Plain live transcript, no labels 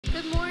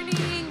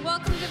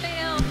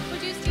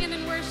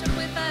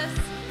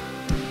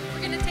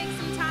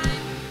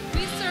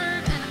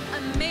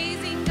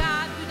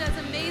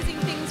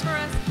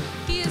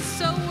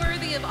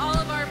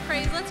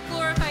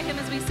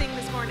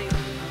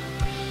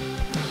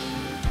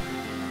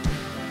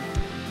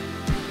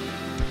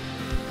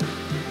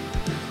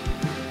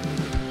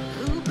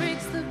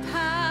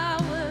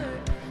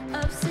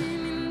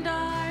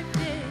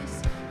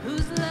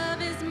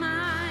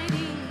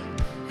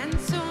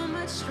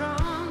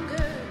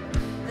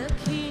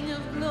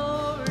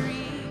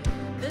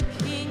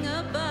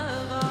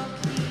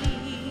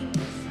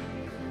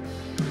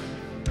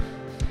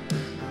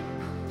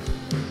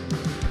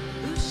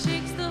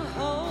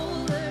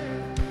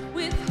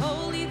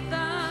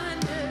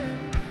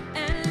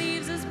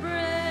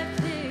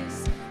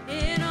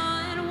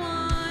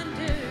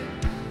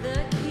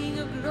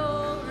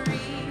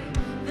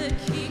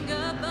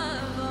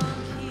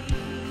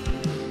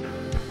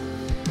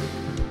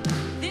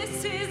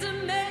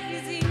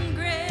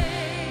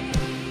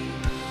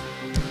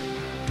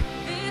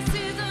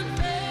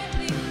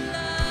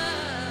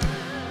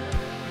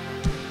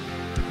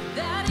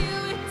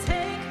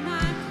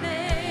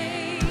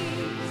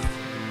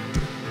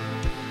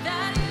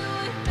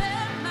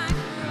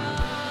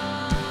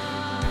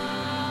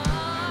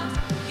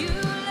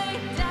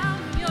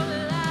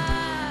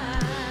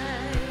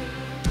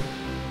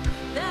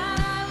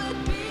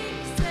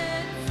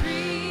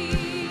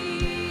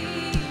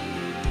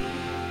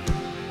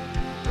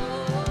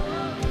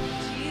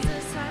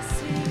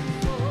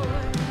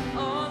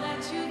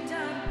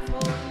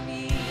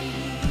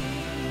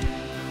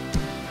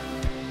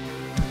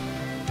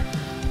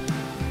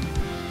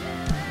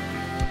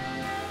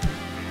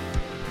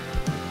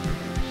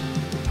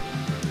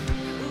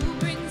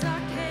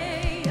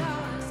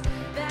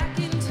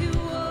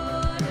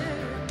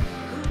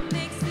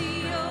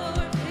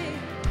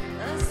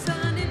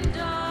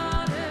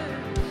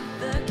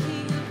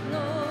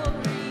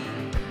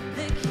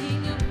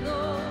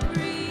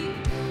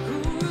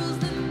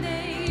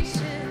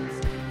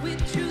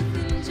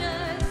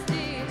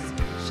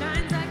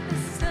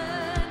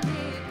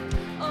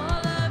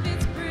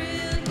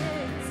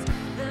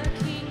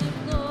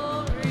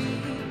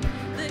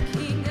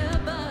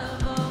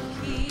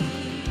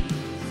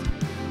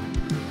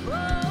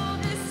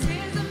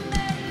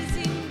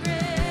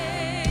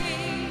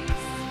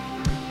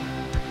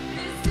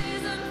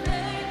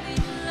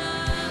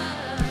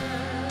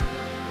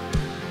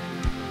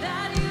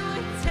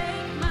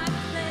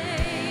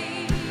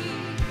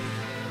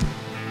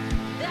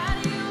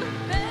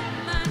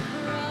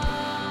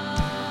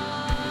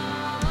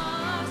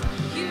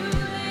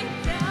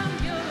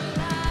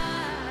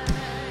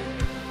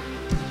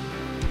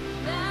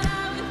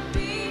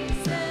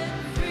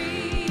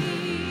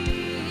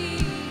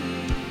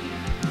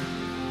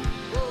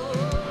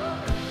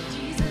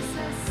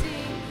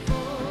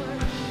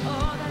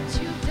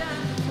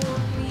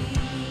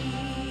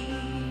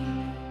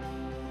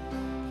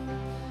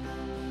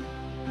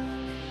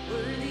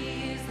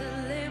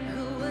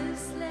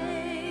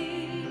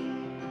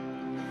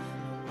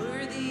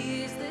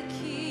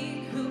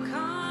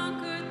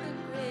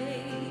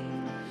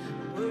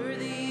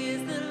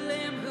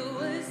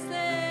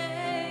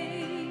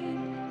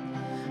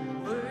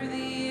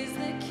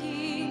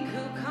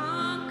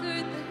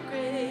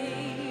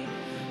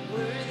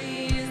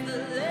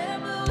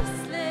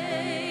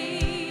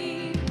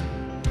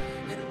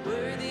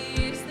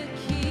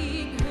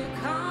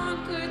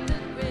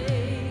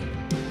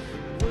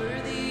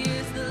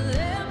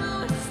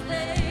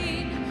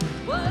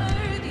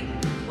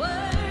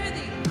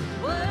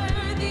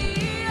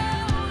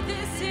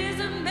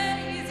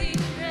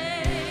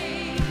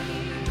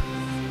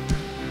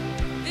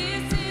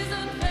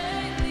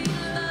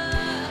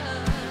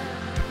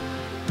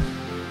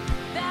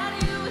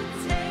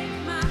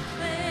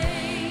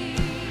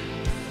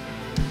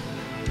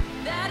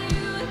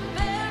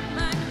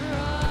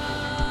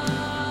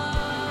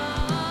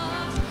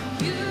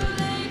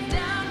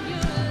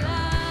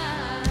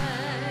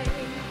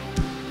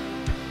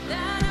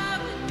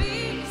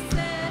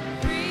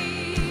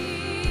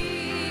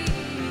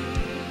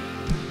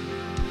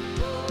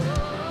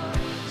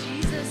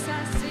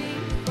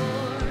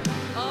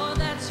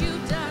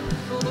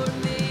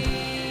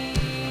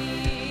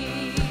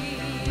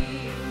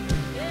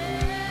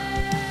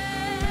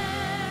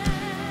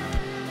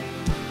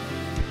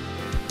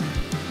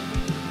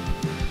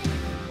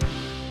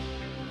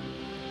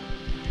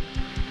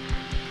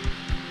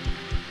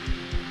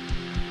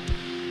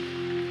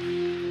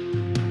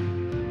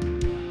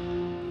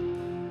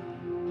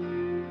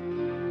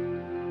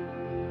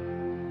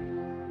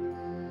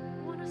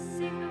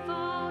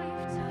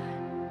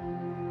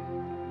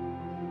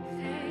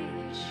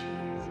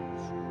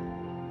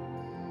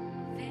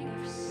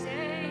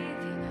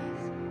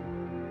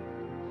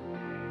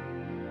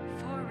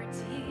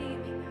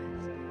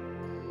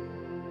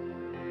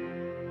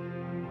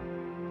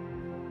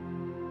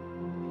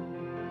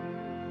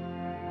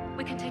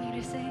We continue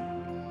to sing.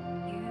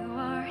 You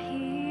are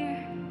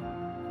here,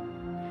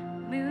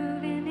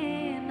 moving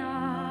in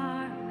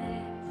our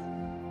midst.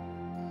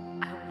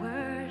 I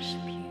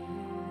worship you.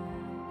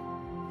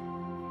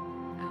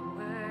 I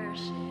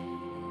worship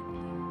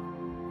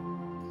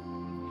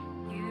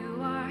you.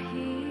 You are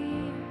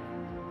here,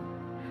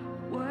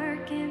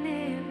 working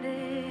in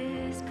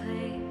this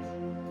place.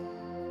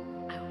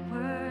 I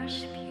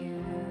worship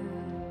you.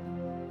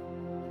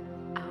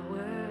 I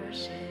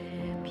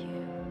worship you.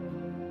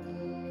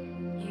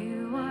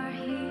 You are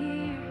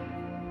here,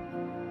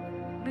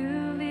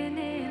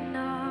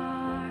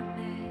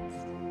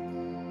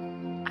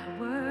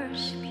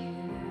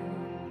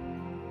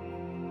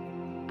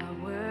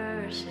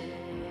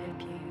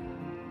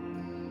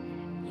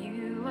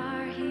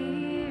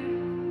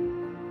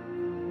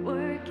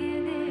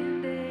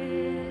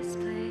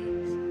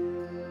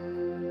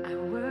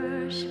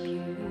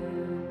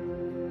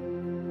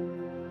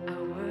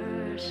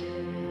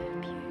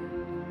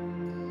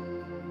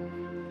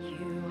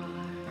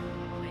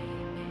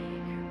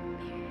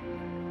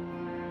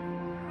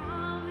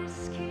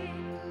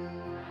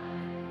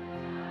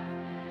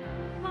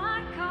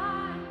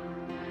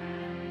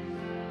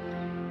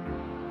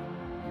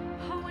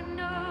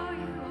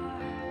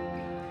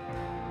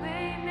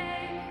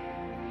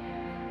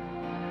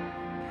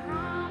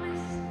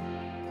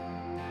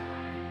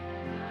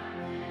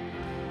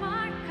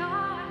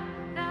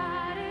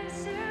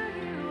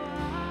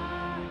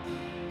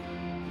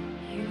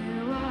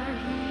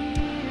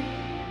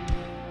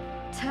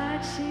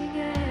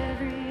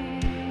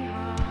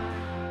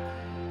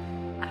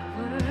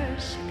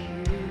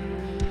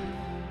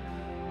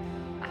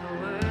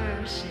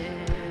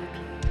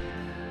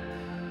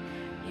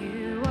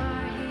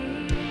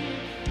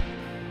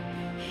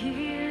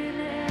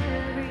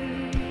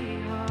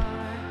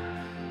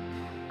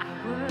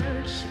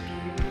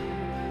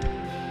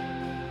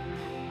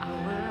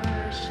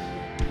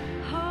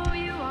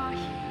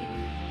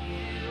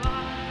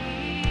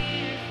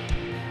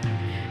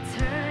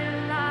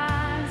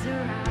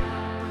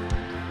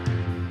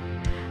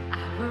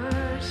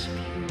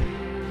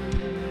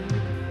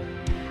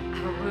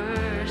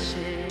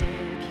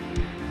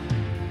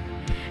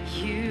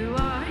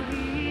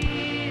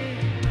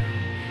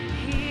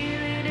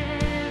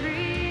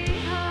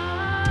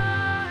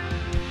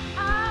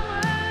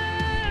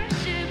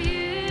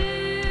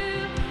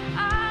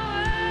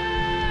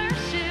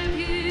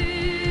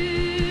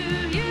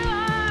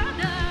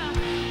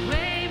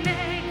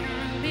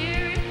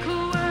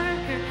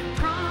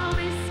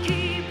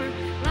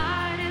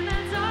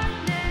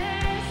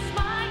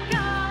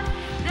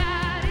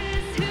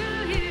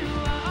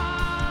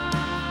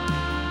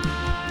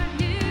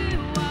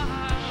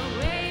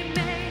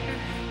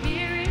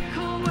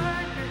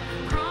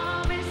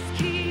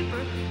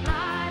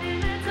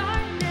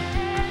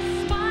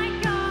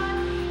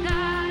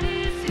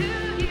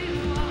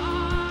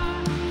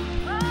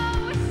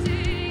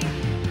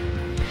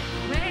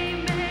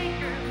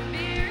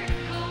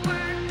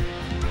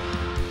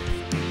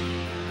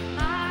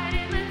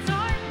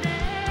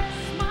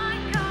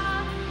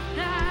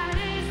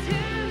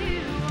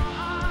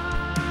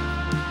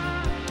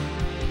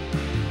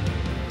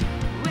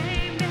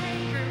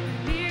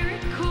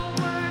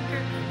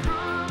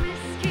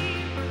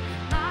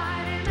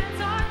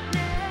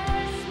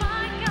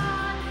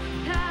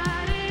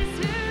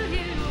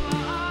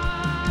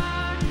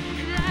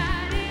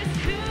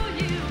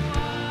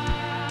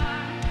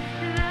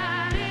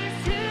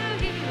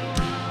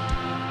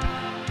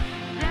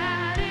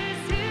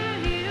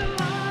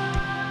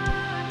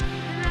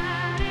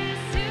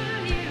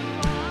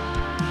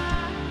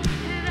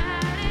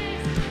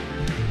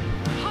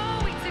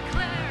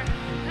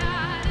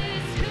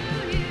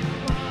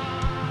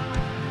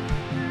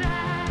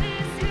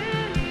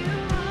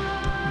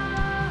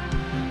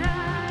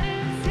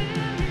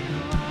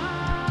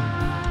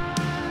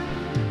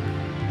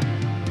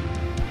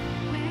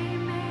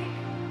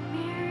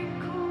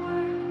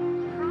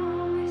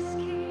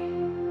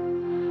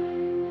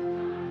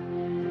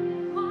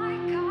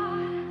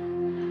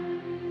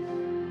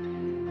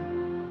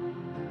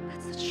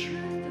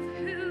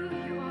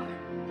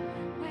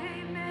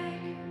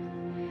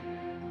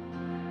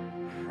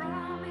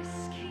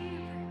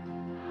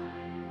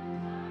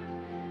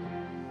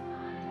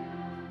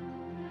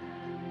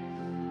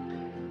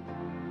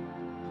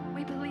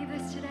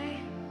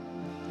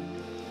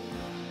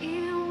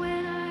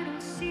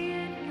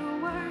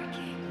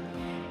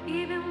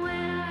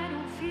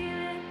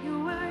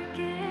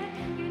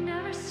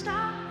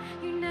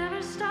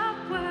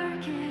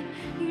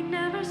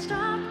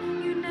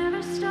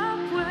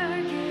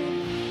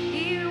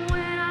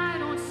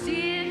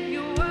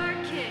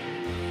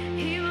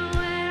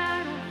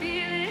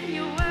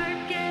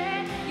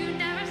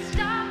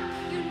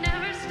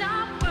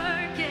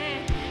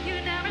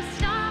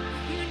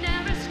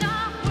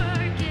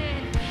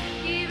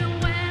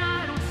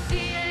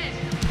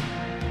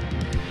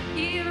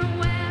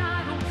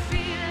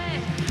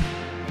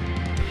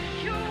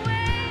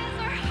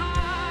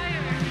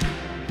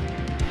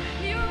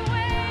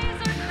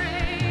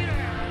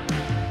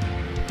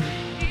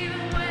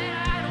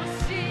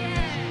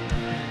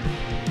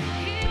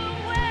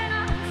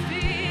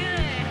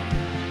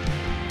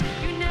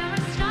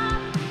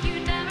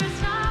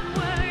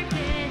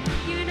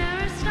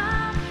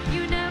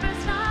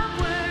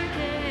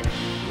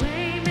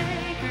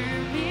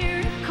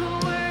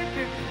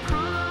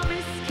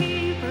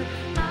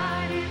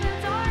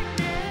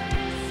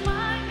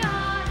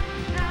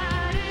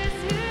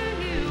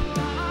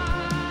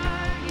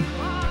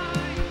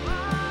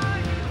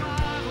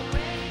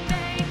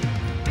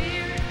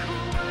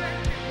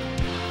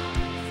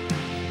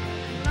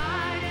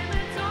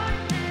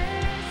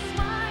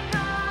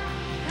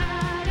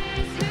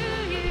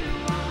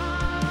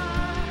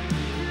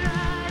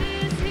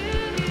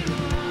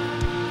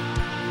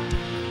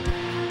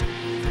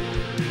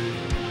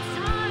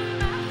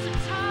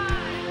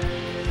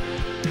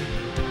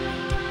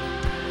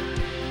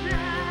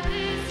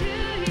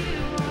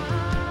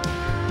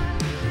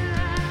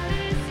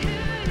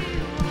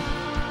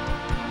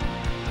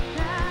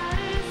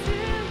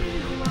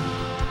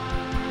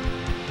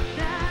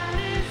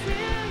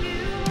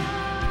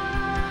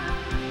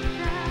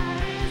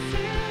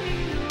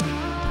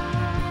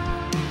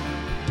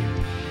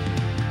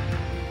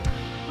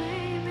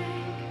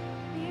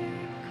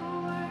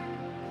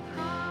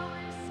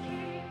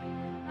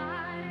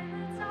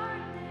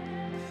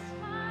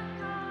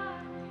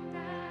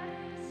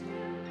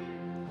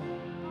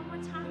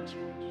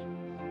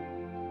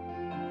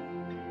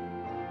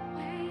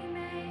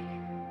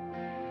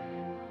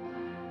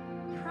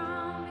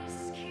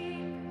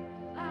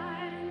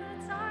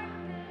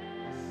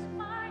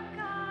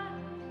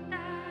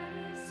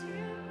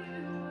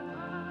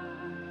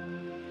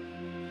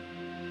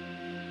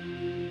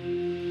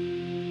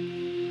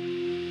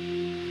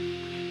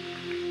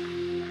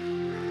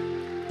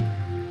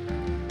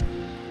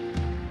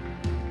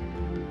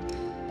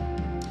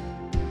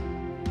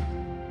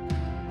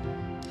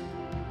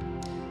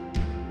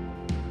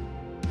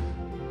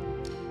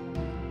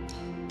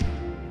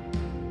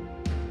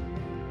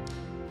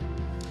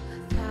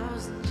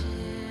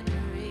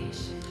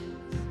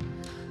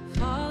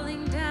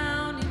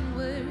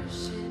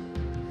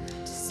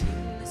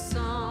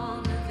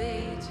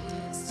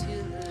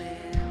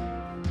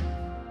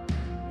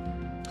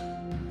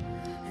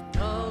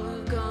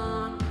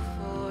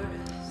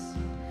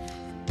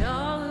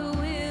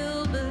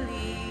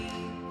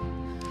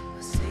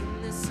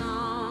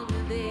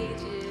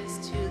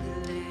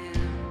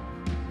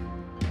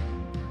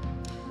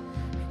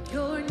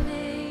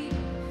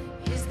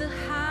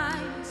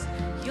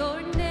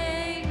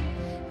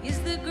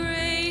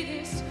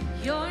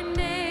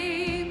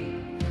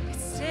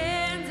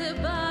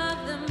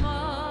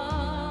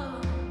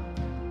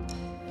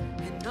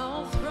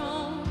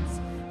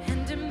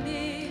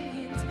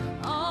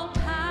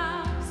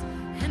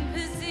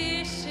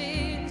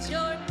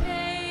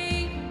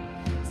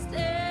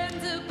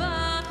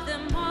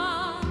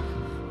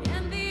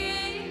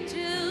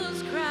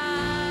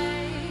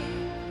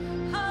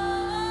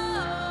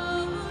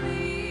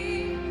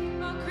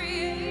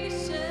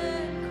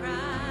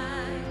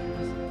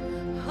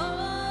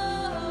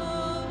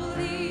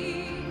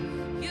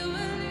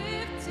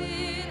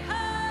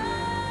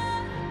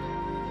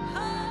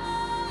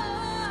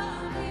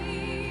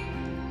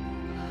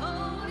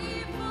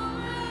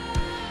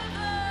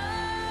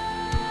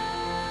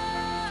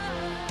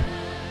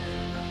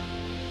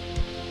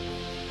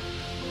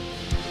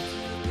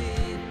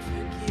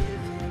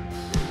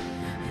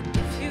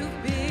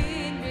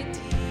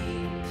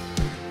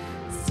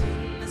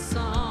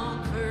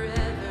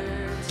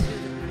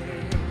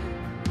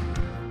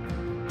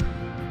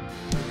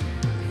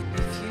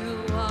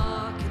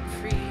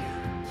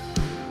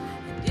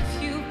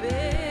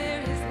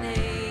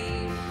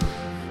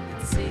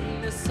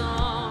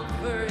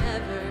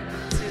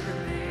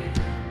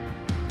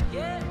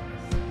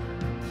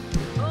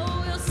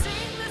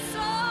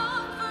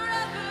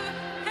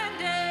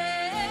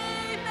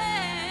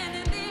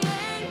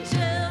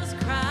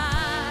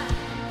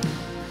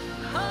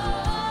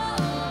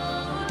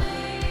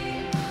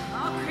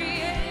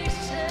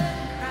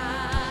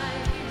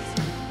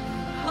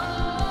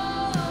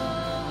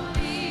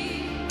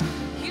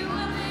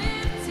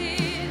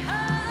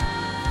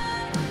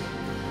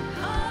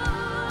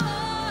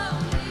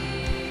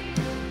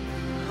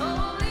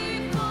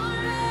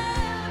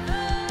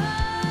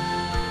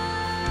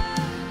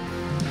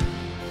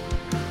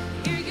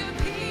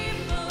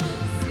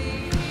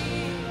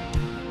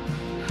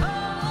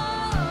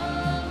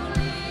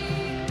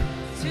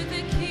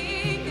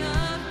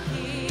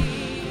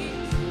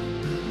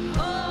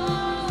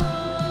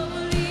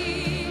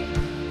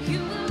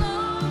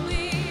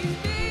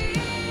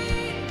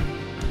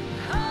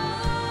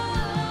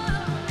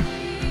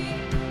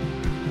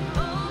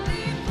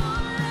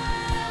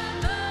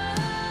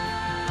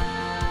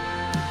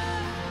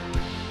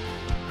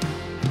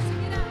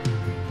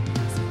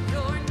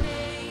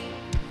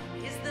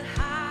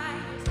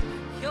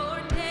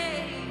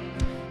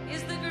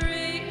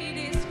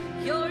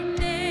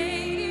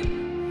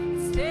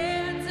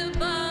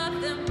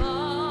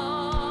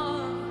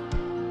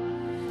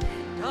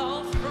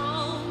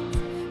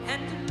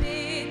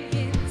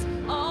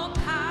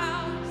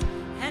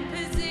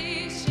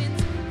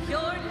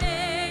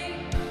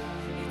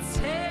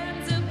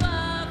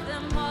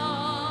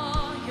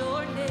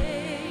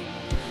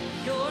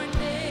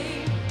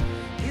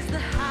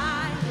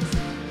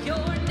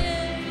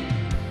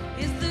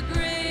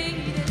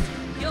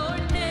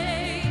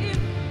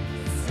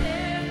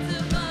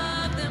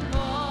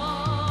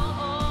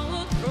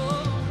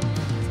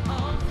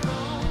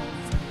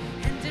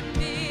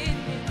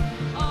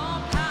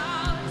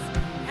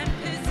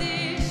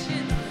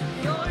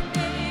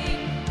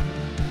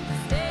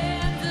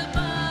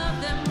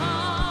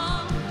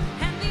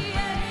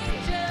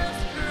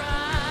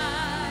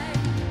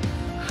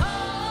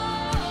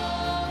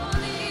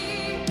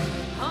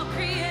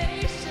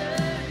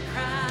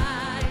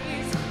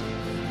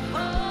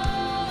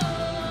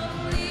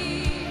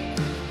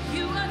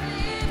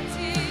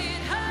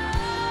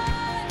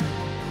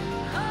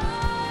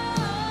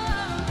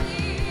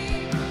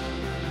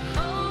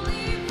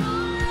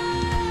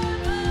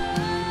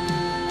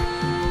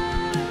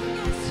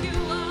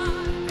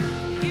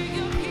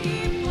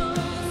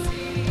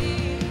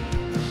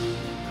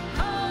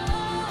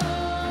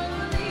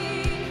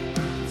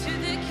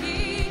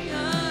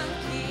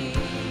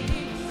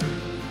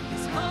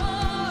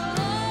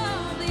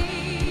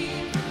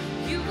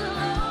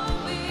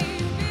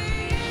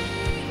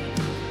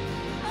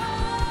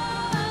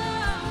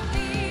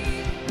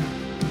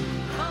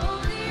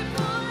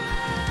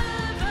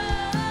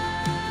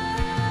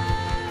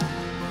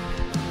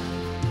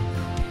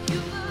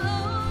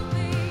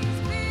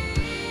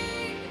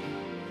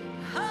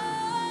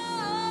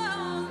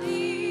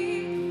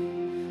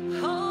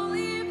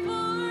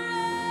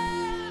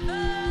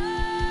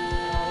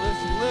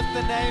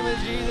 the name of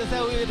Jesus,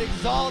 that we would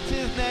exalt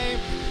his name,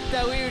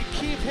 that we would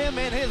keep him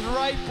in his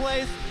right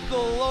place, the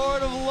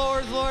Lord of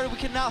Lords, Lord. We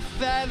cannot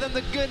fathom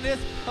the goodness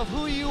of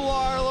who you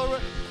are,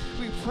 Lord.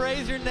 We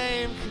praise your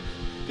name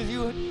because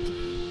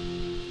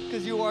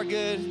you are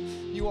good,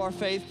 you are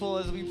faithful.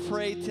 As we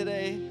pray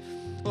today,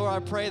 Lord, I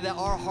pray that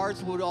our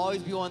hearts would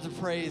always be ones of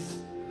praise,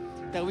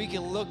 that we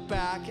can look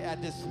back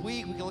at this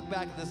week, we can look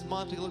back at this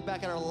month, we can look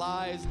back at our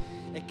lives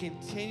and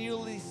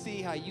continually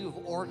see how you have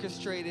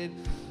orchestrated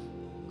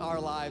our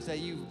lives, that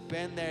you've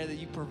been there, that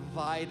you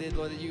provided,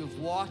 Lord, that you've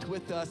walked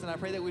with us. And I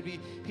pray that we'd be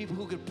people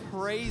who could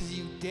praise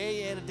you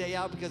day in and day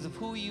out because of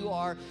who you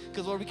are,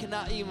 because, Lord, we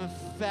cannot even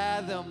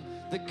fathom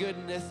the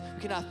goodness,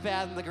 we cannot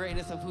fathom the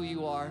greatness of who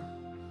you are.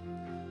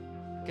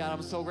 God,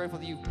 I'm so grateful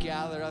that you've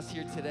gathered us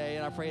here today,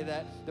 and I pray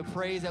that the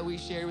praise that we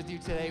shared with you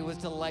today was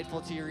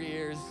delightful to your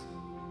ears.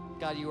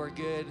 God, you are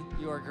good,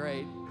 you are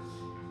great,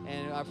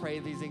 and I pray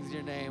these things in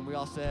your name. We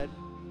all said,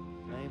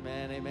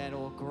 amen, amen.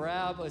 We'll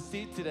grab a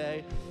seat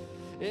today.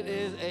 It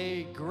is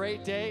a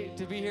great day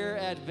to be here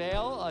at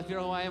Vail. If you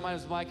don't know who I am, my name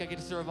is Mike. I get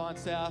to serve on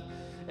staff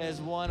as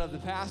one of the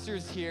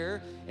pastors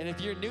here. And if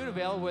you're new to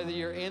Vail, whether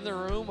you're in the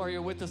room or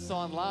you're with us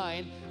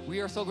online, we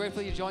are so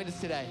grateful you joined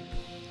us today.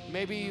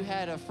 Maybe you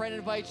had a friend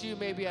invite you,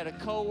 maybe you had a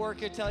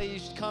coworker tell you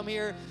should come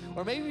here,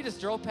 or maybe you just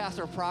drove past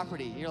our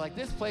property. You're like,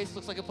 this place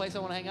looks like a place I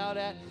want to hang out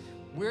at.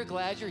 We're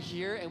glad you're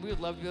here, and we would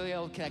love to be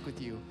able to connect with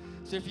you.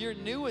 So if you're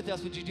new with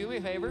us, would you do me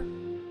a favor?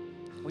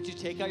 Would you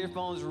take out your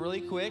phones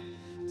really quick?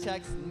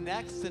 Text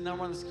next to the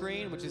number on the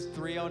screen, which is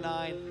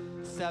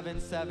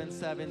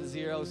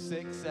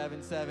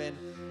 309-777-0677.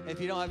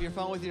 If you don't have your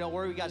phone with you, don't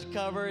worry, we got you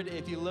covered.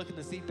 If you look in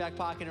the seat back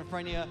pocket in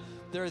front of you,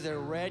 there is a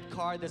red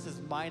card that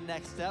says My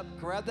Next Step.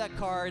 Grab that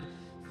card,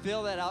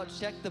 fill that out,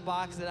 check the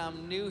box that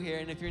I'm new here.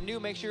 And if you're new,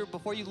 make sure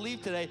before you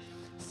leave today,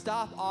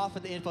 stop off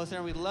at the info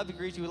center. We'd love to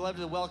greet you. We'd love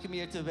to welcome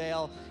you to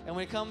Vail. And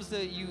when it comes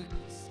to you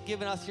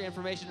giving us your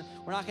information,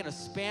 we're not going to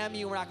spam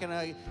you. We're not going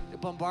to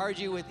bombard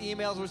you with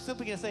emails. We're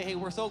simply going to say, hey,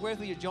 we're so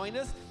grateful you joined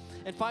us,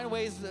 and find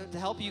ways to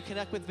help you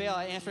connect with Vail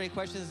and answer any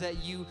questions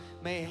that you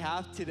may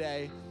have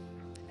today.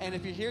 And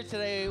if you're here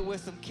today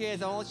with some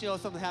kids, I want to let you know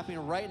something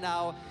happening right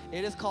now.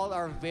 It is called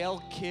our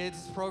Vail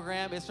Kids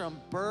program. It's from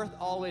birth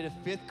all the way to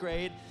 5th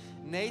grade.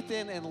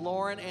 Nathan and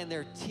Lauren and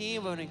their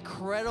team of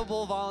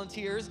incredible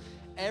volunteers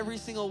every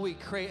single week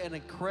create an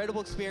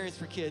incredible experience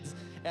for kids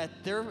at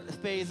their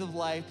phase of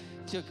life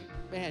to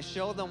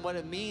show them what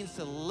it means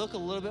to look a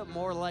little bit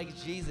more like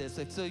Jesus.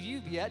 So if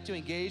you've yet to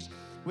engage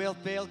with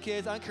Vail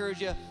Kids, I encourage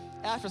you,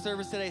 after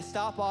service today,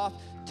 stop off,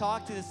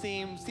 talk to the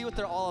team, see what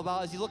they're all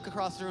about. As you look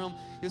across the room,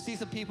 you'll see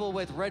some people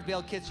with red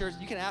Vail Kids shirts.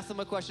 You can ask them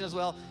a question as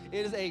well.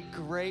 It is a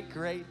great,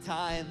 great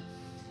time.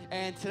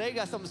 And today we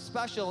got something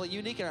special,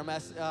 unique in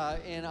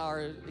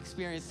our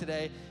experience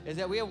today, is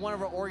that we have one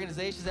of our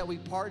organizations that we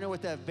partner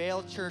with at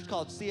Vail Church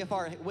called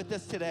CFR with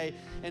us today.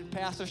 And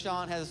Pastor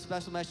Sean has a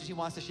special message he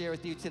wants to share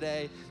with you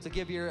today. So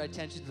give your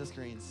attention to the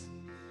screens.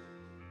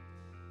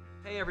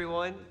 Hey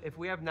everyone, if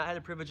we have not had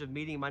the privilege of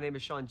meeting, my name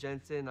is Sean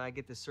Jensen. I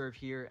get to serve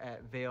here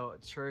at Vail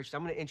Church.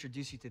 I'm going to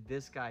introduce you to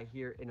this guy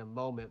here in a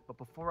moment. But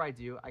before I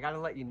do, I got to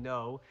let you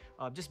know,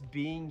 just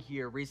being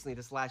here recently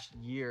this last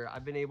year,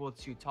 I've been able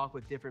to talk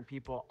with different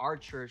people our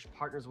church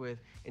partners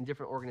with in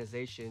different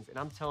organizations. And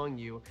I'm telling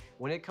you,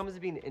 when it comes to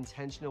being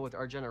intentional with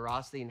our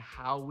generosity and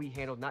how we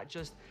handle not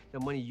just the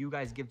money you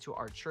guys give to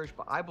our church,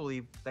 but I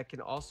believe that can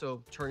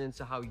also turn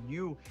into how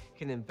you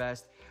can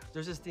invest.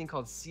 There's this thing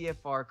called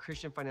CFR,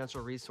 Christian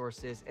Financial Resources.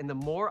 And the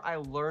more I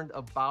learned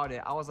about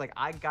it, I was like,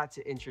 I got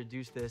to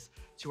introduce this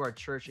to our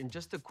church and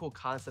just the cool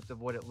concept of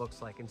what it looks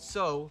like. And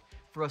so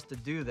for us to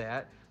do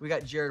that, we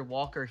got Jared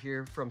Walker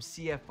here from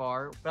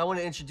CFR. But I want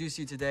to introduce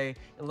you today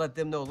and let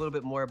them know a little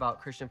bit more about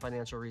Christian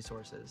Financial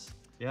Resources.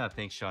 Yeah,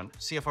 thanks, Sean.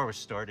 CFR was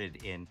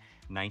started in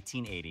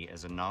 1980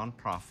 as a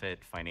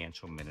nonprofit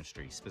financial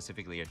ministry,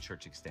 specifically a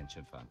church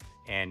extension fund.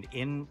 And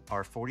in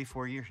our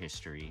 44-year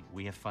history,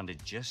 we have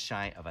funded just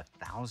shy of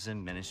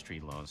 1,000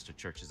 ministry loans to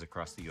churches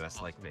across the U.S.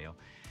 like Vail.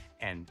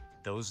 And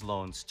those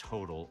loans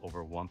total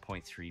over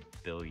 $1.3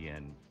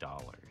 billion.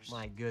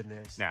 My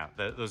goodness. Now,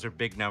 those are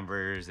big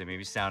numbers. They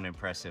maybe sound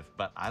impressive,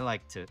 but I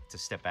like to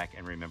step back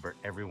and remember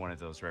every one of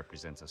those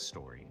represents a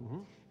story. Mm-hmm.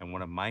 And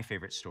one of my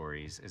favorite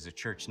stories is a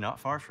church not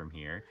far from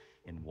here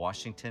in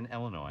Washington,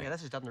 Illinois. Yeah,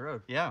 that's just down the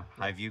road. Yeah,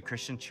 Highview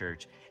Christian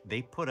Church.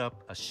 They put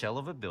up a shell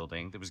of a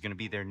building that was going to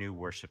be their new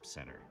worship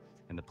center.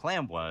 And the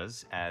plan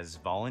was, as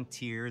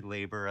volunteer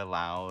labor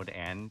allowed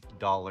and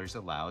dollars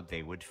allowed,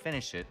 they would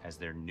finish it as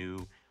their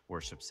new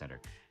worship center.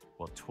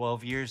 Well,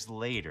 12 years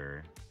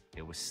later,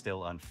 it was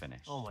still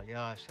unfinished. Oh my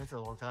gosh, that's a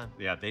long time.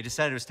 Yeah, they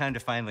decided it was time to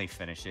finally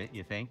finish it,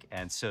 you think?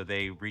 And so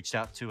they reached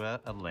out to a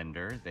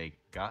lender. They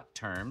got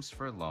terms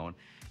for a loan,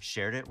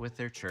 shared it with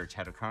their church,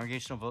 had a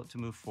congregational vote to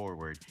move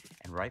forward.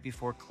 And right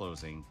before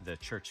closing, the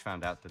church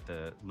found out that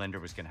the lender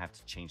was going to have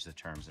to change the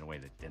terms in a way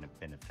that didn't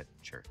benefit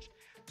the church.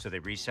 So they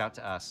reached out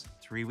to us.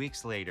 3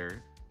 weeks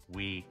later,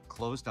 we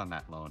closed on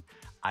that loan.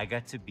 I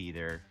got to be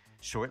there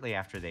shortly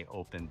after they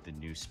opened the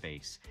new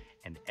space.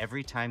 And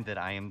every time that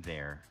I am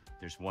there,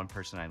 there's one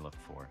person I look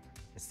for.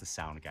 It's the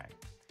sound guy.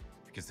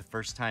 Because the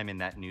first time in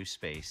that new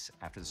space,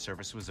 after the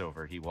service was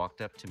over, he walked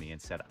up to me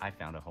and said, I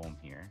found a home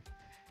here.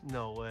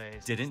 No way.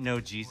 Didn't know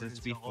Jesus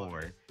Words all over.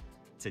 before.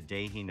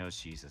 Today he knows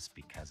Jesus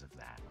because of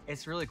that.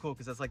 It's really cool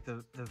because that's like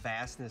the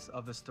vastness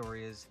of the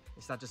story is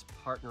it's not just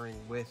partnering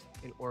with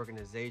an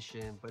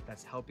organization, but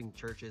that's helping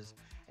churches.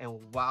 And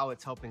while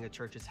it's helping a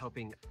church, it's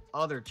helping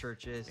other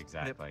churches.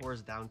 Exactly. And it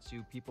pours down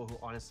to people who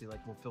honestly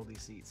like will fill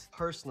these seats.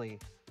 Personally,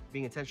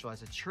 being intentional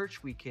as a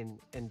church, we can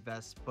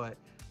invest, but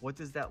what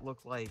does that look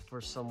like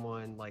for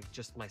someone like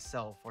just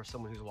myself or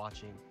someone who's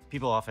watching?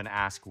 People often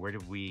ask, where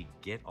did we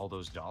get all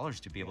those dollars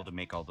to be able to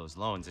make all those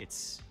loans?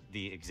 It's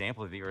the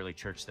example of the early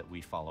church that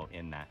we follow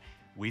in that.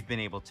 We've been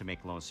able to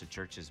make loans to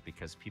churches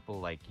because people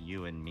like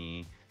you and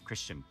me,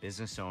 Christian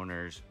business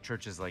owners,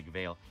 churches like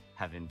Vail,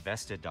 have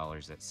invested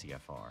dollars at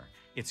CFR.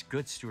 It's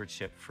good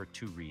stewardship for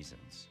two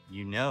reasons.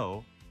 You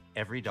know,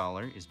 every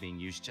dollar is being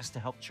used just to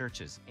help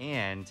churches,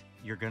 and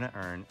you're going to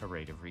earn a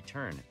rate of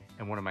return.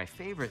 And one of my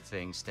favorite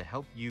things to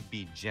help you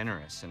be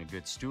generous and a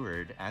good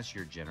steward as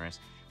you're generous,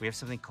 we have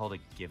something called a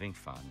giving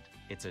fund.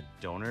 It's a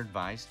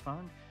donor-advised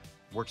fund,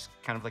 works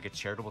kind of like a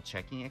charitable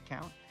checking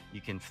account. You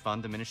can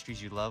fund the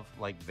ministries you love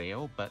like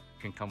Vail, but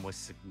can come with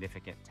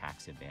significant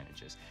tax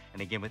advantages.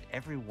 And again, with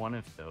every one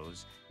of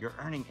those, you're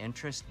earning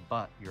interest,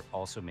 but you're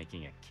also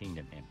making a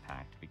kingdom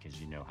impact because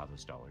you know how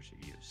those dollars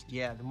are used.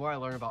 Yeah, the more I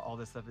learn about all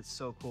this stuff, it's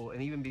so cool.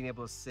 And even being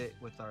able to sit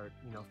with our,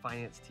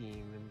 finance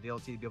team and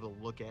VLT to be able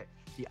to look at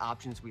the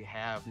options we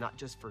have, not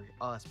just for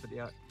us, but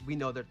we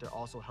know that they're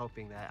also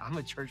helping that. I'm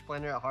a church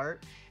planner at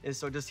heart, and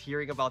so just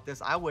hearing about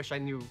this, I wish I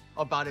knew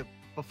about it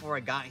before I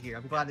got here.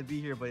 I'm glad to be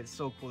here, but it's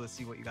so cool to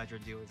see what you guys are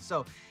doing.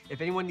 So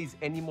if anyone needs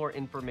any more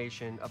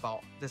information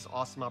about this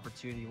awesome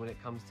opportunity when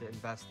it comes to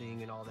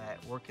investing and all that,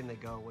 where can they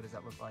go? What does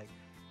that look like?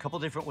 Couple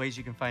different ways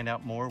you can find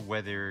out more,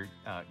 whether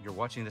you're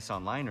watching this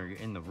online or you're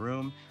in the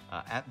room.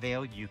 At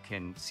Vail, you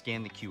can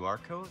scan the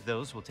QR code.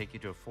 Those will take you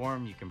to a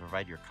form. You can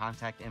provide your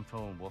contact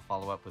info and we'll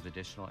follow up with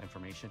additional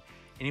information.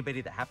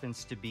 Anybody that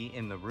happens to be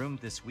in the room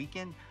this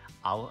weekend,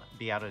 I'll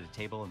be out at a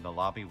table in the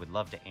lobby. Would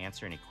love to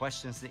answer any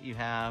questions that you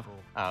have.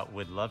 Cool.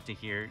 Would love to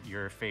hear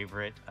your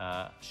favorite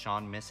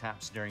Sean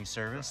mishaps during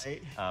service.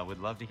 Right. Would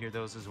love to hear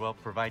those as well.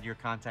 Provide your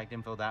contact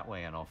info that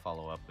way and I'll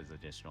follow up with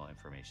additional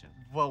information.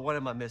 Well, one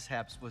of my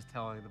mishaps was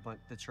telling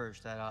the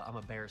church that I'm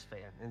a Bears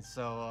fan. And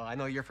so I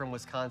know you're from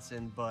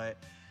Wisconsin, but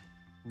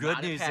Good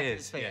not a news Packers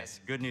is, fan. yes,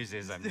 good news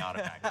is I'm not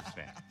a Packers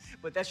fan.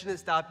 But that shouldn't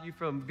stop you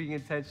from being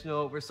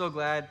intentional. We're so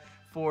glad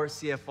for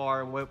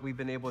CFR and what we've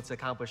been able to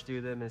accomplish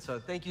through them. And so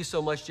thank you so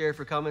much, Jared,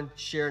 for coming,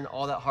 sharing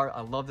all that heart.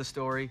 I love the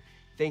story.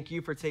 Thank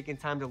you for taking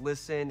time to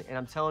listen. And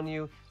I'm telling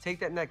you, take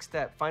that next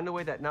step. Find a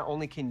way that not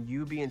only can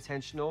you be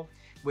intentional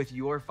with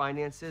your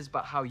finances,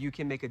 but how you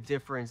can make a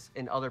difference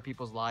in other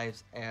people's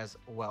lives as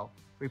well.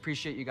 We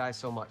appreciate you guys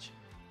so much.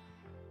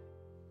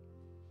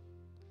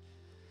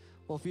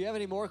 Well, if you have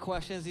any more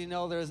questions, you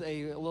know there's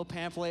a little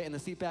pamphlet in the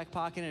seat back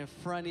pocket in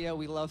front of you.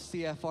 We love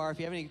CFR. If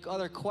you have any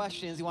other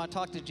questions, you want to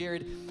talk to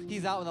Jared,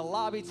 he's out in the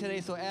lobby today.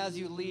 So as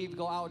you leave,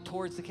 go out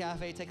towards the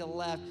cafe, take a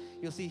left.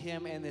 You'll see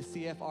him and the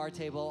CFR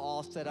table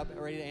all set up,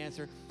 ready to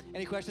answer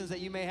any questions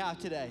that you may have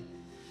today.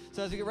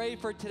 So as we get ready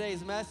for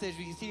today's message,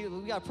 we see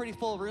we got a pretty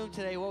full room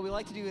today. What we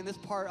like to do in this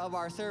part of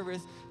our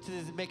service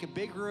is make a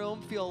big room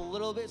feel a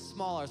little bit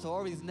smaller. So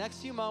over these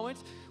next few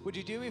moments, would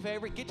you do me a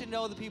favor? Get to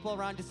know the people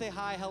around you. Say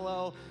hi,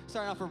 hello.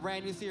 Starting off a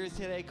brand new series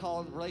today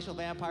called Relational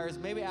Vampires.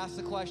 Maybe ask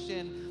the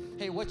question,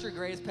 hey, what's your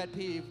greatest pet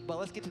peeve? But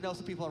let's get to know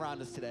some people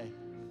around us today.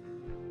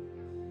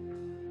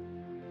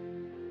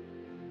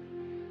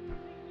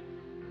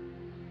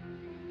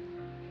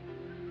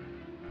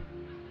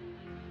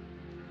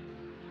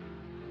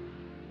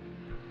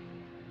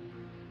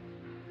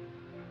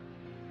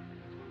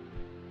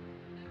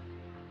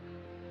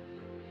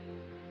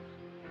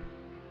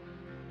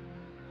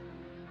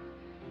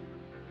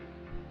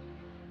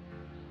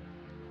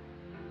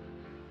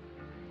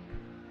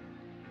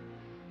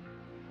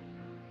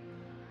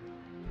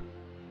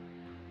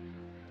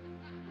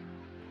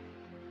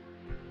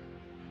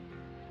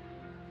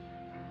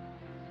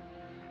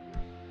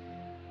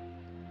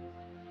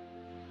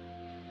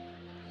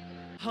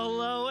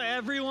 Hello,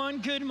 everyone.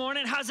 Good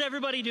morning. How's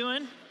everybody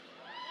doing?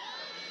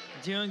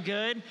 Doing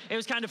good. It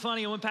was kind of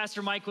funny when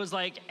Pastor Mike was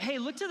like, hey,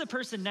 look to the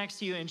person next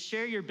to you and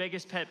share your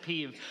biggest pet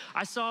peeve.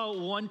 I saw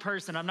one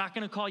person, I'm not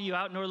going to call you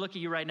out nor look at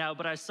you right now,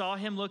 but I saw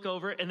him look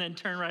over and then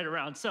turn right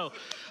around. So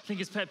I think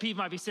his pet peeve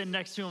might be sitting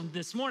next to him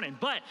this morning.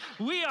 But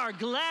we are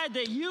glad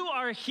that you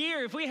are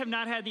here. If we have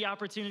not had the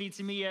opportunity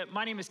to meet yet,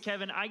 my name is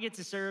Kevin. I get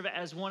to serve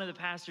as one of the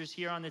pastors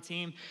here on the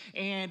team.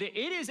 And it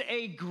is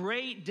a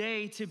great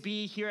day to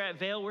be here at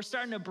Vail. We're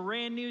starting a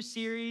brand new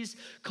series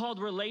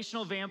called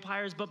Relational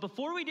Vampires. But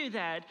before we do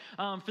that,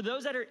 For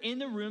those that are in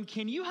the room,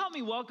 can you help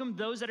me welcome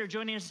those that are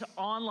joining us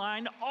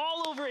online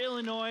all over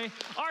Illinois,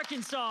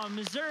 Arkansas,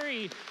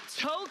 Missouri,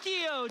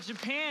 Tokyo,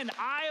 Japan,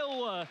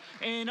 Iowa,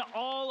 and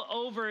all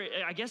over,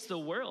 I guess, the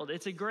world.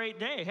 It's a great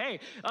day. Hey,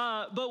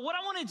 but what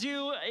I want to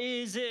do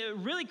is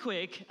really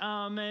quick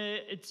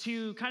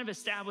to kind of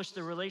establish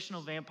the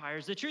relational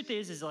vampires. The truth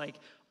is like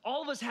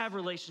all of us have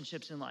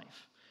relationships in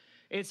life.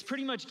 It's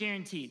pretty much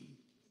guaranteed.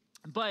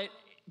 But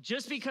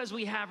just because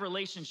we have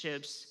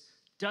relationships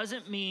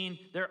doesn't mean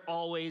they're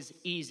always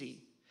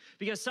easy.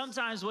 Because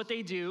sometimes what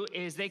they do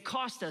is they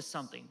cost us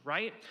something,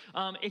 right?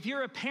 If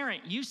you're a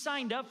parent, you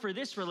signed up for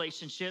this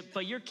relationship,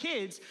 but your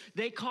kids,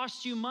 they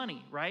cost you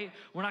money, right?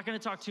 We're not gonna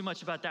talk too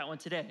much about that one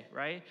today,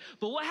 right?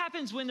 But what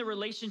happens when the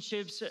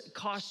relationships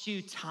cost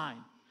you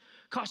time,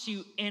 cost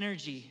you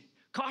energy,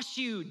 cost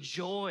you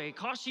joy,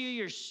 cost you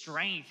your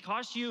strength,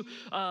 cost you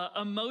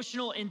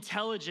emotional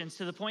intelligence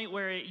to the point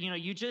where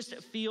you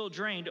just feel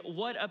drained?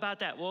 What about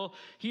that? Well,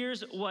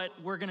 here's what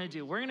we're gonna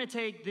do. We're gonna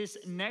take this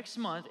next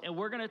month and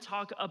we're gonna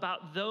talk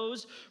about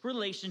those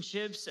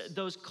relationships,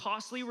 those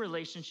costly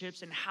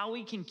relationships, and how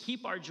we can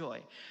keep our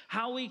joy,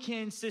 how we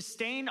can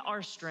sustain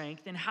our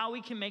strength, and how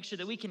we can make sure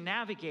that we can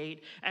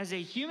navigate as a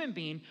human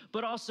being,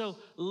 but also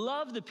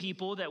love the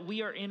people that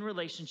we are in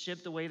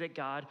relationship the way that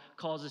God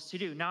calls us to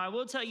do. Now, I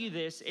will tell you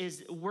this,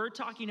 is we're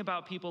talking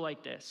about people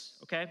like this,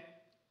 okay?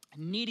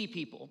 Needy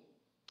people,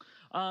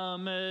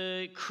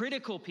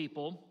 critical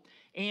people,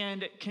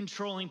 and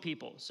controlling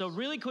people. So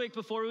really quick,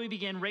 before we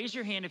begin, raise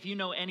your hand if you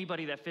know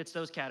anybody that fits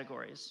those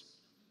categories.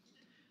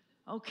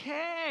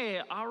 Okay,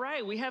 all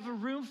right, we have a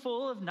room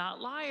full of not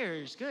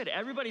liars. Good,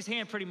 everybody's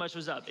hand pretty much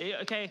was up,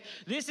 okay?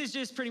 This is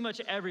just pretty much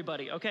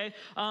everybody, okay?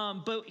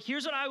 But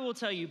here's what I will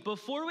tell you.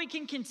 Before we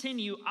can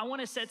continue, I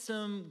wanna set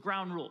some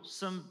ground rules,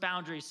 some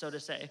boundaries, so to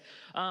say.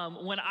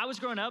 When I was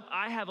growing up,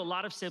 I have a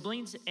lot of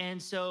siblings, and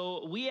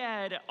so we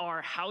had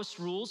our house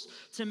rules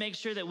to make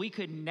sure that we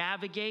could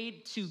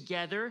navigate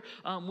together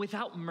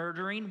without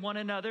murdering one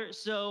another.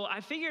 So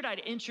I figured I'd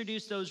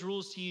introduce those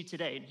rules to you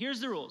today. And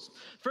here's the rules.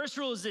 First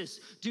rule is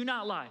this: do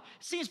not lie.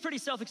 Seems pretty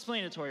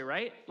self-explanatory,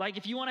 right? Like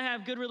if you want to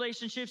have good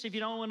relationships, if you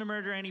don't want to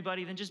murder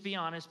anybody, then just be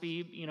honest,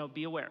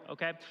 be aware,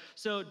 okay?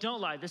 So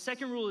don't lie. The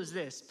second rule is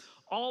this: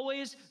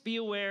 always be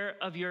aware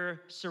of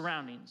your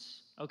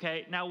surroundings,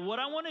 okay? Now, what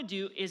I want to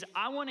do is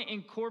I want to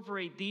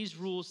incorporate these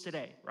rules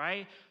today,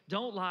 right?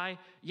 Don't lie.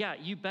 Yeah,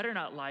 you better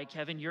not lie,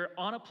 Kevin. You're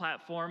on a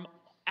platform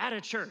at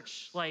a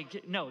church.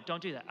 Like, no,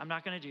 don't do that. I'm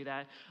not going to do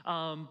that.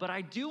 But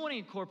I do want to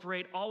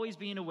incorporate always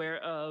being aware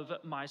of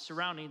my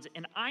surroundings.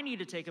 And I need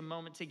to take a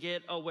moment to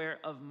get aware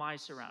of my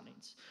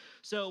surroundings.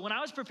 So when I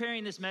was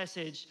preparing this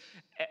message,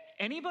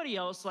 anybody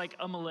else like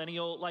a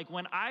millennial, like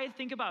when I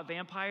think about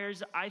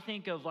vampires, I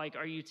think of like,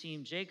 are you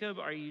team Jacob?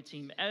 Are you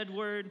team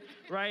Edward?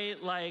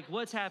 Right? Like,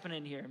 what's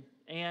happening here?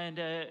 And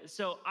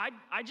so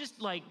I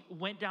just like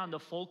went down the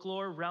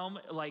folklore realm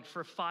like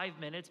for 5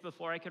 minutes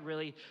before I could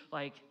really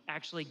like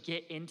actually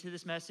get into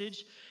this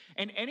message.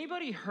 And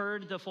anybody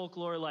heard the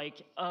folklore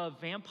like a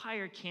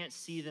vampire can't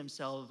see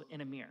themselves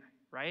in a mirror,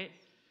 right?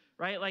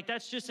 Right? Like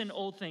that's just an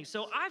old thing.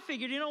 So I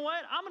figured, you know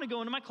what? I'm going to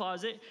go into my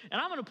closet and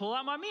I'm going to pull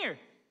out my mirror.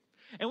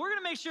 And we're going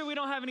to make sure we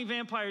don't have any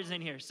vampires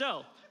in here.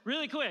 So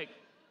really quick.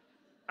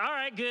 All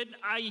right, good.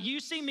 You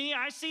see me,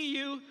 I see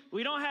you.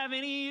 We don't have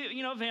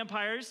any,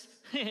 vampires.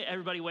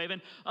 Everybody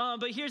waving.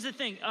 But here's the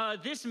thing.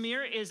 This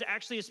mirror is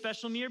actually a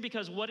special mirror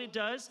because what it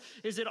does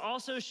is it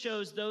also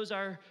shows those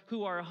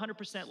who are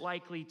 100%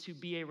 likely to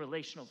be a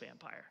relational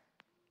vampire.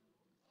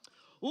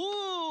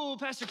 Ooh,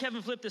 Pastor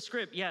Kevin flipped the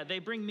script. Yeah, they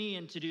bring me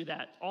in to do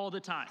that all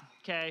the time,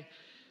 okay?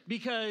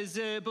 Because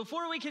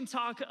before we can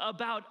talk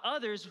about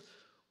others,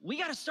 we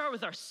got to start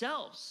with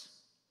ourselves.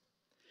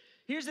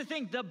 Here's the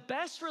thing, the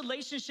best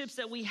relationships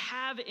that we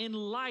have in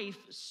life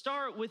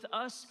start with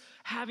us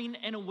having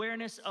an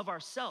awareness of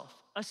ourself,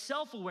 a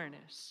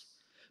self-awareness.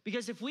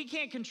 Because if we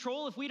can't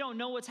control, if we don't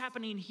know what's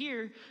happening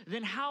here,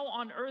 then how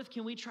on earth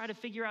can we try to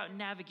figure out and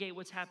navigate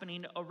what's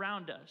happening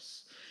around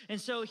us?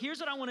 And so here's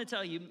what I want to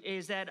tell you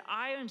is that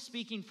I am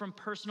speaking from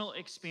personal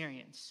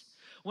experience.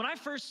 When I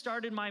first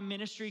started my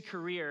ministry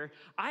career,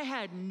 I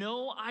had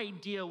no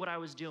idea what I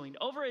was doing.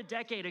 Over a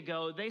decade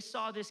ago, they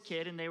saw this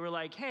kid and they were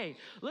like, hey,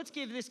 let's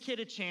give this kid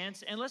a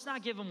chance and let's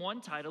not give him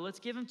one title, let's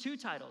give him 2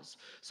 titles.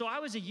 So I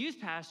was a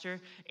youth pastor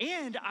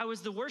and I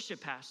was the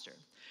worship pastor.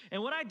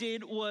 And what I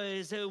did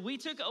was we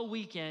took a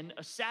weekend,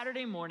 a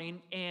Saturday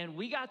morning, and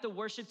we got the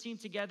worship team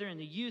together and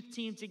the youth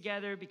team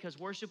together because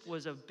worship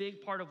was a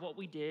big part of what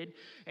we did.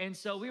 And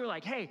so we were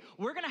like, hey,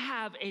 we're going to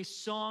have a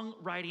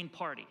songwriting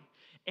party.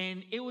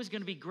 And it was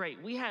going to be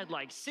great. We had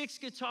like 6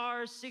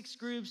 guitars, 6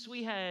 groups.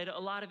 We had a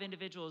lot of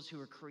individuals who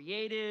were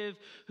creative,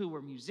 who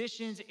were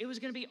musicians. It was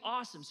going to be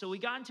awesome. So we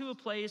got into a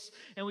place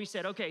and we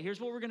said, okay,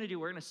 here's what we're going to do.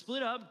 We're going to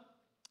split up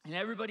and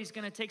everybody's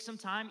going to take some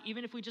time.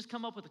 Even if we just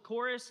come up with a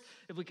chorus,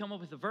 if we come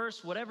up with a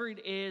verse, whatever it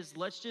is,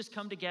 let's just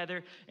come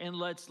together and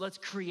let's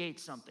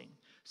create something.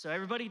 So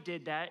everybody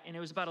did that. And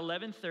it was about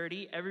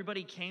 11:30.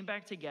 Everybody came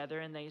back together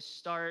and we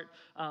start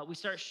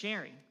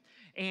sharing.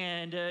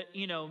 And,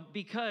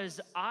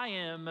 because I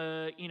am,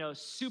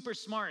 super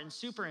smart and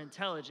super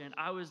intelligent,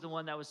 I was the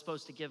one that was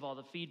supposed to give all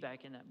the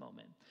feedback in that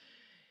moment.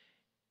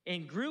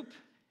 In group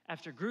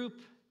after group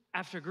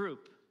after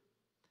group,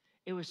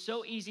 it was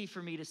so easy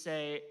for me to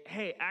say,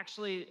 hey,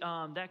 actually,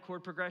 that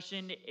chord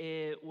progression,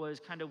 it was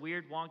kind of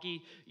weird,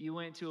 wonky. You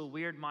went to a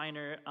weird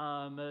minor.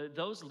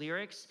 Those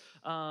lyrics,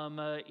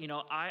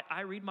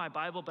 I read my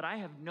Bible, but I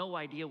have no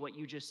idea what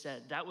you just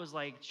said. That was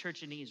like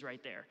churchanese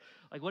right there.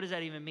 Like, what does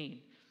that even mean?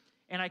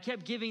 And I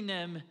kept giving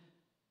them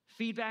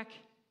feedback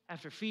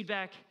after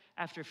feedback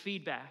after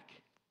feedback.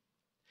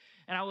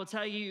 And I will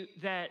tell you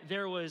that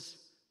there was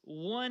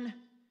one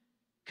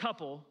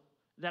couple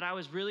that I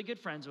was really good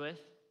friends with,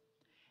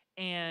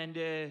 and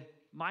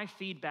my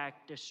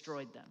feedback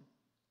destroyed them.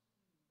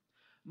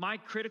 My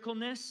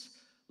criticalness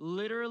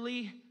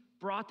literally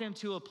brought them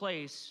to a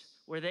place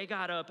where they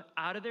got up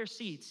out of their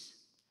seats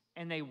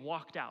and they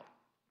walked out.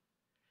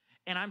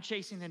 And I'm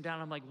chasing them down.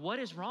 I'm like, what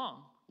is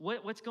wrong?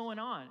 What's going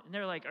on? And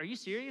they're like, are you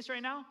serious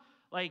right now?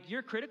 Like,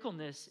 your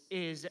criticalness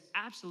is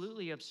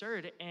absolutely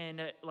absurd.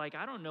 And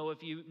I don't know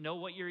if you know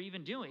what you're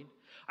even doing.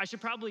 I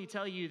should probably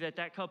tell you that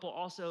that couple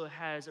also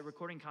has a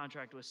recording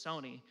contract with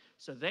Sony,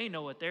 so they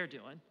know what they're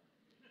doing.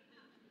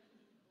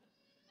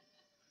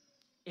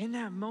 In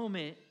that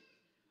moment,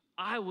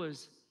 I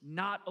was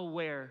not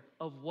aware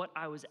of what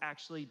I was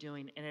actually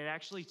doing. And it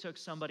actually took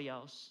somebody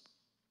else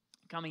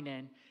coming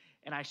in,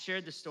 and I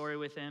shared the story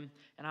with him,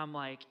 and I'm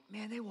like,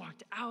 man, they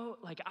walked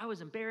out. Like, I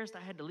was embarrassed. I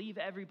had to leave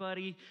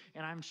everybody,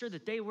 and I'm sure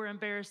that they were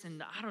embarrassed,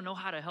 and I don't know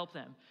how to help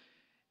them.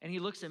 And he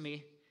looks at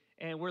me,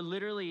 and we're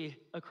literally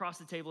across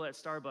the table at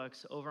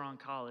Starbucks over on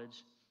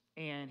College,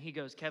 and he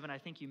goes, Kevin, I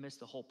think you missed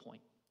the whole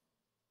point.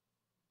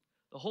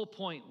 The whole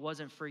point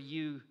wasn't for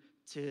you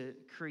to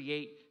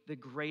create the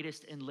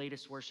greatest and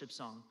latest worship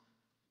song.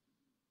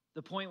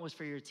 The point was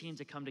for your team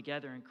to come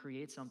together and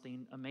create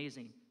something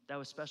amazing that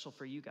was special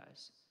for you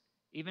guys.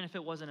 Even if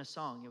it wasn't a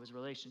song, it was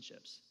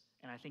relationships.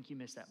 And I think you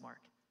missed that mark.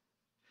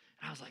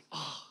 And I was like,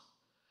 oh,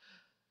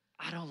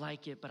 I don't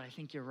like it, but I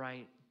think you're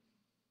right.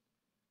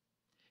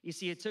 You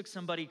see, it took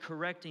somebody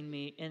correcting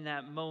me in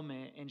that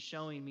moment and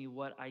showing me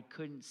what I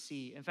couldn't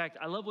see. In fact,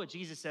 I love what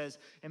Jesus says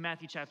in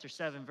Matthew chapter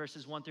 7,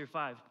 verses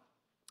 1-5. It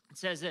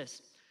says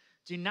this,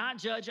 do not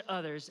judge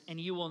others, and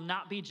you will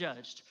not be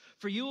judged,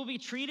 for you will be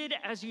treated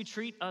as you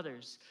treat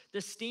others.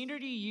 The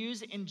standard you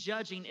use in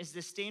judging is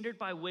the standard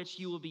by which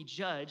you will be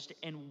judged,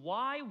 and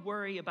why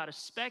worry about a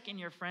speck in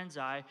your friend's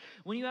eye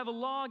when you have a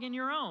log in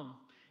your own?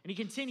 And he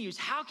continues,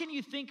 how can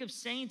you think of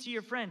saying to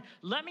your friend,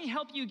 let me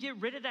help you get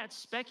rid of that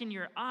speck in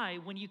your eye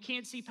when you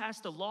can't see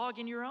past a log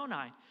in your own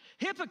eye?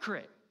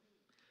 Hypocrite!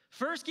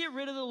 First get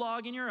rid of the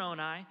log in your own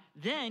eye,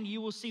 then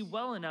you will see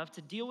well enough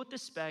to deal with the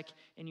speck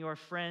in your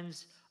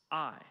friend's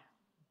eye.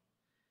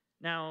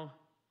 Now,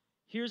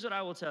 here's what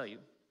I will tell you,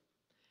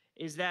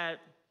 is that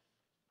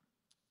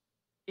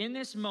in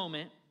this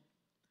moment,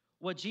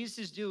 what Jesus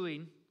is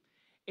doing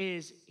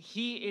is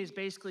he is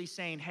basically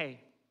saying, hey,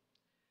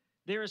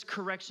 there is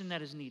correction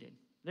that is needed.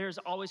 There is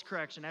always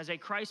correction. As a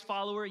Christ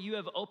follower, you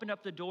have opened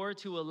up the door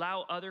to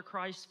allow other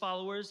Christ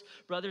followers,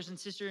 brothers and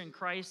sisters in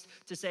Christ,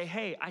 to say,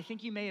 hey, I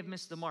think you may have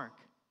missed the mark.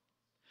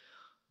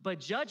 But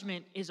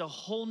judgment is a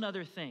whole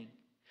nother thing.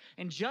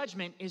 And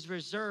judgment is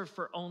reserved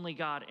for only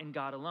God and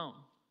God alone.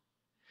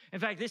 In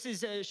fact, this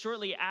is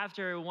shortly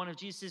after one of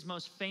Jesus'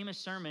 most famous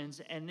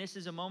sermons, and this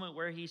is a moment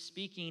where he's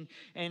speaking,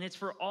 and it's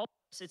for all of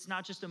us. It's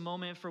not just a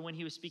moment for when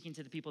he was speaking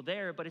to the people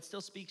there, but it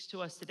still speaks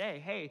to us today.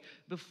 Hey,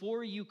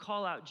 before you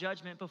call out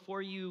judgment,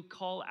 before you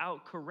call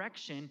out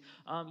correction,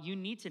 you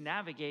need to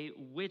navigate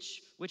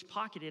which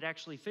pocket it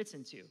actually fits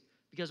into,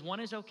 because one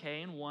is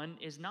okay and one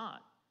is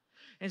not.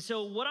 And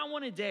so what I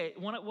want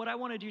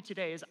to do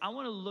today is I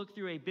want to look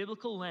through a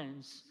biblical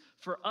lens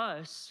for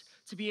us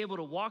to be able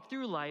to walk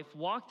through life,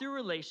 walk through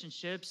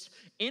relationships,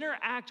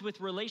 interact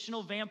with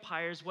relational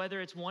vampires,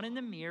 whether it's one in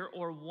the mirror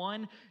or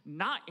one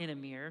not in a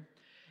mirror.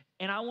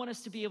 And I want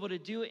us to be able to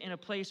do it in a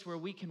place where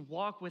we can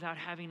walk without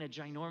having a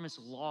ginormous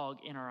log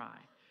in our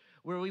eye,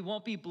 where we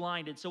won't be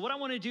blinded. So what I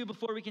want to do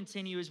before we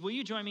continue is, will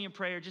you join me in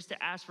prayer just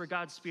to ask for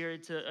God's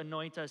Spirit to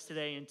anoint us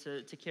today and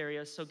to carry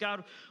us? So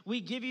God,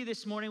 we give you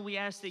this morning, we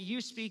ask that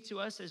you speak to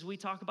us as we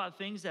talk about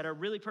things that are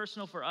really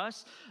personal for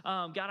us.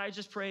 God, I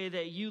just pray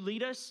that you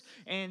lead us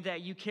and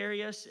that you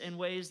carry us in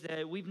ways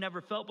that we've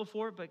never felt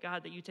before, but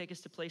God, that you take us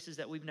to places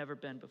that we've never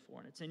been before.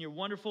 And it's in your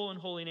wonderful and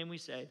holy name we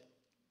say,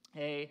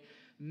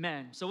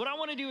 amen. So what I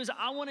want to do is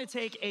I want to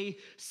take a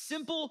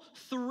simple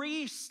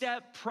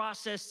 3-step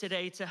process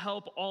today to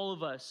help all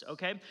of us,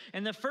 okay?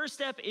 And the first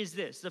step is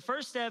this. The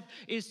first step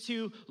is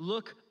to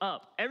look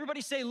up. Everybody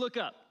say look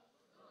up.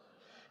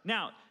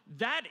 Now,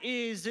 that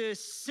is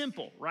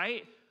simple,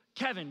 right?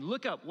 Kevin,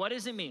 look up. What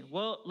does it mean?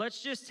 Well,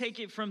 let's just take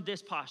it from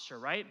this posture,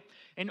 right?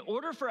 In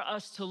order for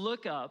us to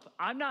look up,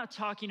 I'm not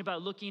talking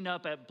about looking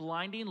up at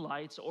blinding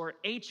lights or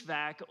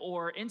HVAC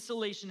or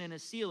insulation in a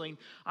ceiling.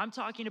 I'm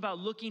talking about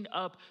looking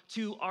up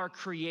to our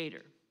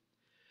Creator,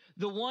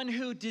 the one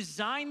who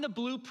designed the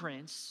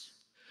blueprints,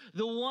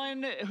 The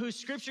one who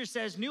scripture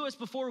says knew us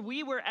before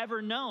we were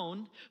ever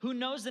known, who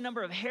knows the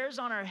number of hairs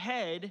on our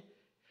head,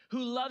 who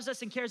loves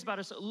us and cares about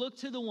us. Look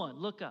to the one,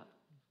 look up.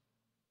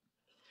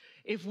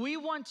 If we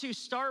want to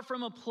start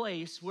from a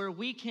place where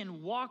we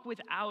can walk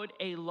without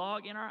a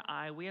log in our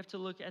eye, we have to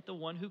look at the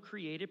one who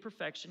created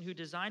perfection, who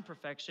designed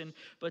perfection,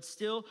 but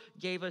still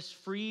gave us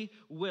free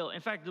will.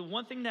 In fact, the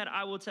one thing that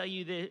I will tell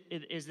you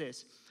is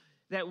this,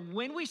 that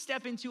when we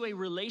step into a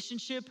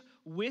relationship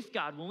with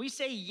God, when we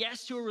say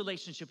yes to a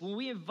relationship, when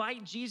we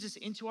invite Jesus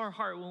into our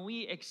heart, when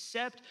we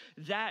accept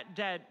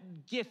that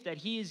gift that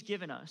he has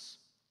given us,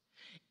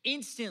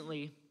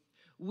 instantly,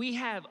 we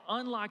have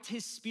unlocked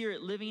his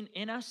spirit living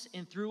in us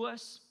and through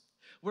us,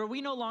 where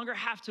we no longer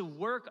have to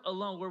work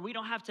alone, where we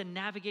don't have to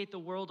navigate the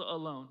world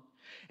alone.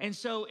 And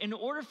so in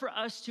order for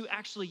us to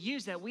actually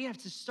use that, we have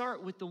to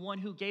start with the one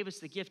who gave us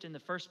the gift in the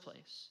first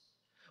place.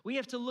 We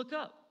have to look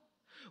up.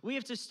 We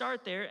have to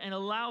start there and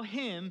allow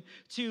him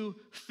to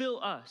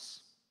fill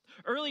us.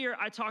 Earlier,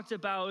 I talked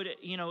about,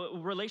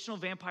 relational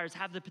vampires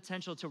have the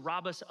potential to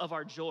rob us of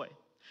our joy.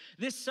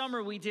 This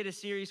summer, we did a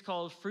series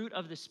called Fruit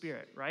of the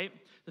Spirit, right?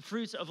 The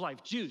fruits of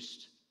life,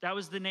 juiced. That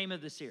was the name of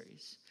the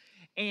series.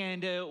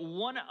 And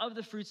one of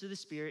the fruits of the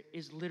Spirit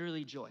is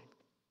literally joy.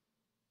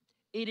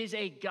 It is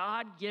a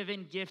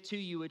God-given gift to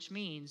you, which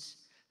means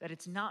that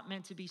it's not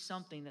meant to be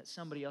something that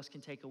somebody else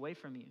can take away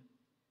from you.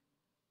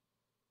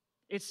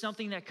 It's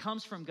something that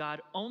comes from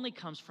God, only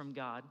comes from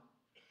God,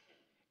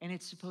 and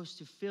it's supposed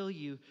to fill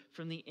you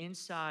from the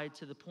inside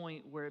to the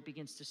point where it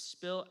begins to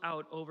spill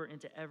out over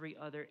into every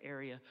other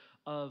area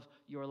of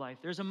your life.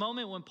 There's a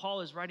moment when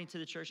Paul is writing to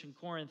the church in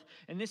Corinth,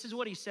 and this is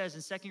what he says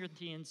in 2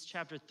 Corinthians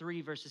chapter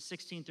 3, verses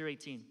 16 through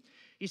 18.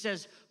 He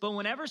says, "But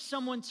whenever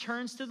someone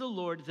turns to the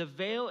Lord, the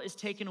veil is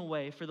taken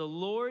away, for the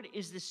Lord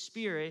is the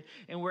Spirit,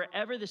 and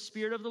wherever the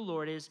Spirit of the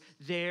Lord is,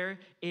 there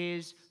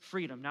is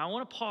freedom." Now, I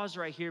want to pause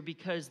right here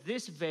because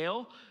this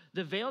veil,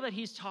 the veil that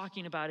he's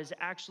talking about, is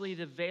actually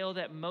the veil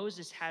that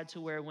Moses had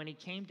to wear when he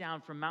came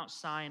down from Mount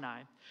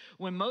Sinai.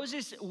 When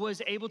Moses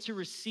was able to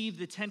receive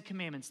the 10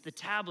 Commandments, the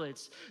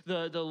tablets,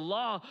 the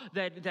law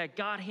that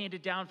God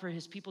handed down for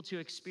his people to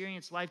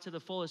experience life to the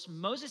fullest,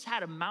 Moses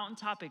had a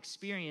mountaintop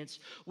experience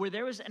where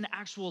there was an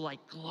actual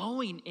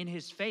glowing in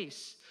his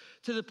face,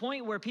 to the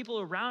point where people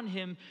around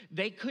him,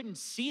 they couldn't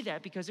see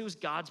that because it was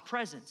God's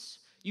presence.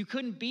 You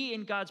couldn't be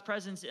in God's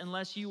presence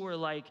unless you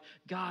were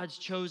God's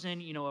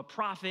chosen, a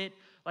prophet.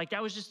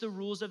 That was just the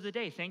rules of the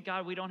day. Thank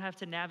God we don't have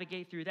to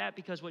navigate through that,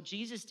 because what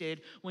Jesus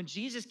did, when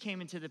Jesus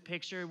came into the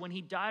picture, when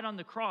he died on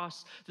the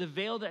cross, the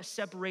veil that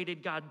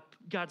separated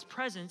God's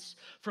presence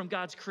from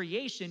God's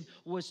creation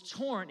was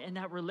torn, and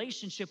that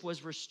relationship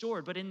was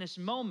restored. But in this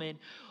moment,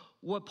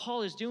 what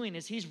Paul is doing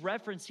is he's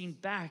referencing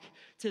back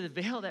to the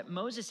veil that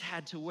Moses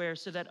had to wear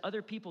so that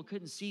other people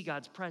couldn't see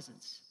God's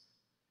presence.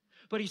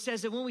 But he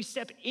says that when we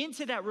step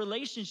into that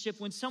relationship,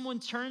 when someone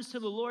turns to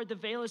the Lord, the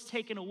veil is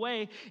taken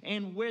away,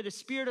 and where the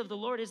Spirit of the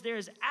Lord is, there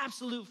is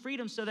absolute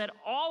freedom, so that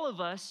all of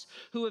us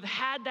who have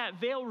had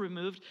that veil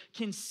removed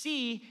can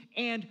see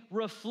and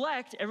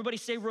reflect, everybody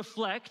say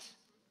reflect,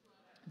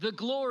 the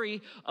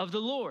glory of the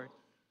Lord.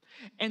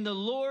 And the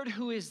Lord,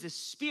 who is the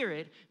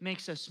Spirit,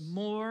 makes us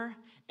more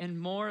and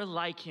more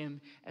like him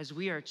as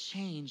we are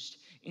changed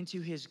into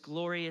his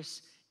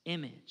glorious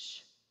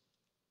image.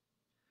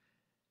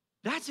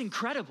 That's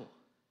incredible.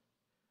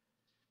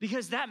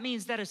 Because that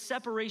means that a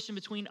separation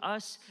between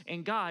us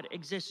and God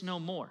exists no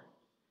more.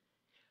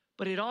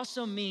 But it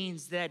also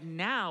means that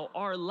now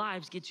our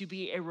lives get to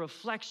be a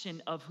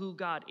reflection of who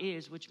God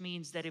is, which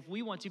means that if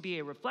we want to be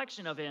a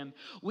reflection of him,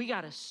 we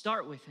got to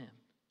start with him.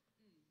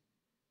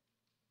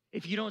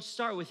 If you don't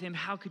start with him,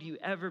 how could you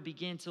ever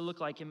begin to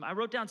look like him? I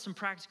wrote down some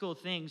practical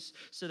things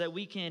so that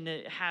we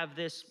can have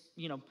this,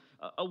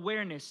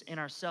 awareness in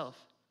ourselves.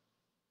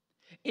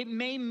 It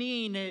may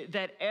mean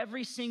that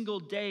every single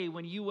day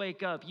when you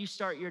wake up, you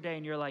start your day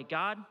and you're like,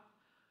 God,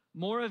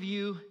 more of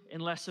you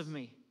and less of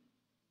me.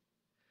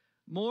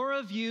 More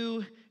of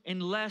you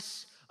and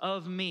less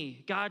of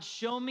me. God,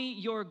 show me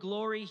your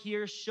glory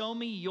here. Show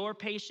me your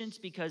patience,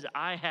 because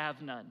I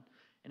have none.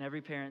 And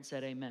every parent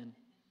said amen.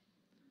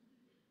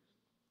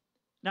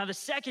 Now, the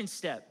second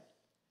step,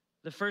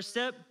 the first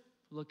step,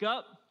 look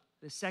up.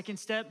 The second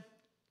step,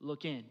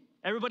 look in.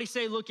 Everybody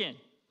say look in.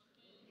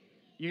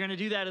 You're going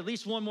to do that at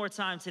least one more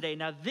time today.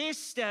 Now, this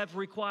step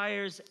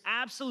requires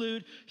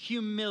absolute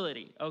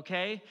humility,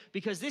 okay?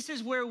 Because this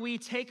is where we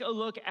take a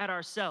look at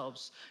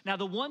ourselves. Now,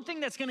 the one thing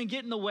that's going to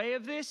get in the way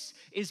of this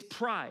is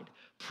pride.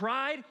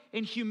 Pride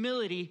and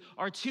humility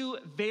are two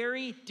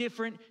very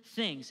different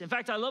things. In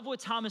fact, I love what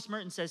Thomas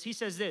Merton says. He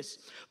says this: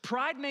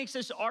 pride makes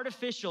us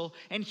artificial,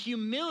 and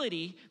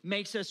humility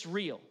makes us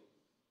real.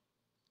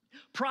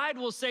 Pride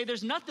will say,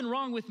 there's nothing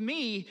wrong with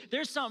me.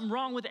 There's something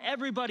wrong with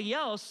everybody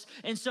else.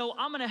 And so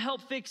I'm going to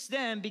help fix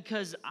them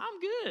because I'm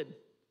good.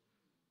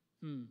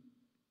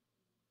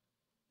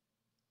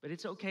 But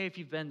it's okay if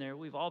you've been there.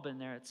 We've all been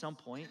there at some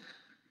point.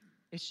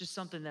 It's just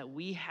something that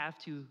we have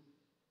to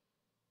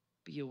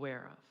be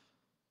aware of.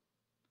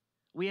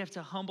 We have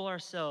to humble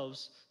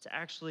ourselves to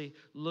actually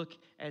look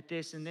at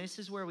this. And this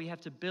is where we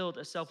have to build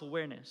a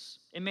self-awareness.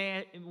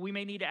 We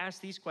may need to ask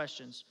these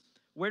questions.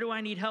 Where do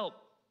I need help?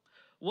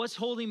 What's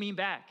holding me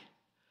back?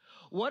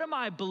 What am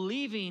I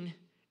believing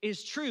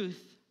is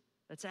truth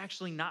that's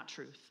actually not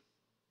truth?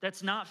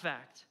 That's not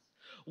fact.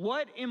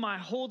 What am I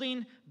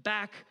holding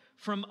back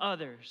from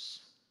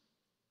others?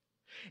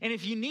 And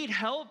if you need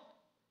help,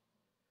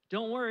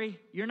 don't worry,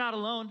 you're not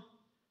alone.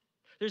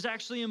 There's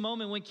actually a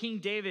moment when King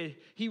David,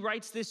 he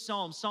writes this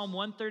psalm, Psalm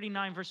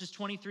 139, verses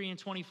 23 and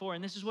 24.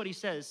 And this is what he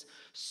says: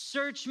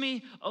 "Search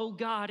me, O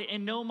God,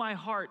 and know my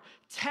heart.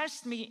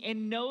 Test me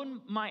and know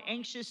my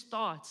anxious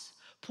thoughts.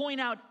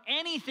 Point out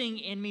anything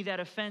in me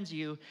that offends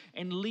you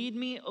and lead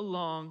me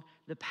along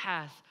the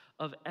path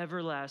of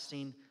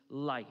everlasting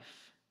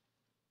life."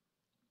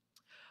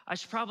 I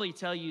should probably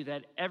tell you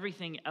that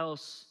everything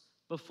else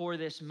before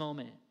this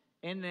moment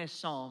in this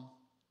psalm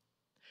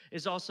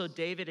is also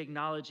David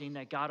acknowledging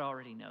that God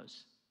already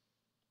knows.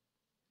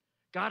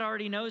 God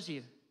already knows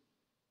you.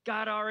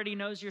 God already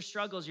knows your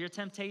struggles, your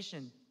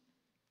temptation.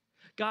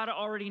 God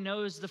already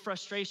knows the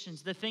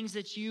frustrations, the things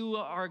that you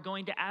are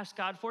going to ask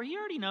God for. He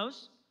already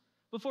knows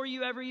before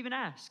you ever even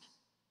ask.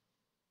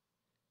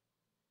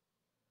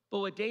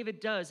 But what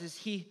David does is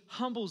he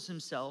humbles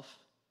himself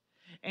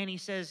and he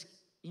says,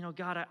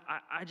 God,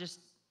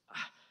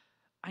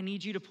 I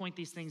need you to point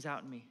these things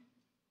out in me.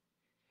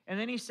 And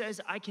then he says,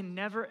 I can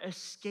never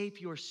escape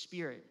your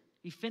spirit.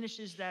 He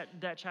finishes that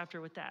chapter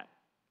with that.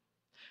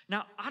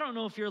 Now, I don't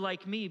know if you're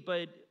like me,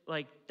 but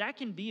that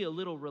can be a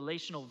little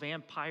relational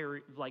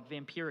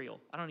vampirial.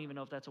 I don't even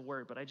know if that's a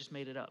word, but I just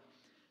made it up.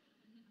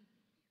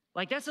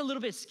 That's a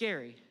little bit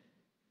scary.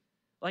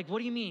 What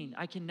do you mean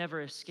I can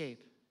never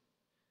escape?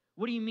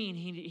 What do you mean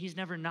he's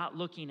never not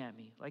looking at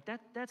me?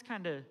 That's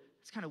kind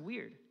of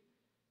weird.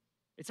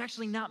 It's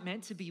actually not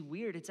meant to be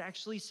weird. It's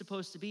actually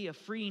supposed to be a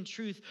freeing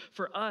truth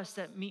for us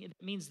that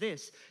means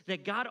this,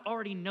 that God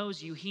already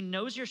knows you. He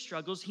knows your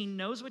struggles. He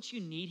knows what you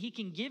need. He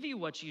can give you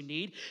what you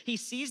need. He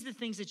sees the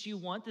things that you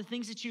want, the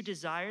things that you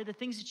desire, the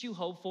things that you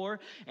hope for,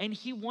 and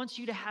he wants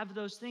you to have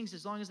those things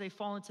as long as they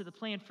fall into the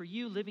plan for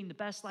you living the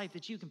best life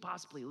that you can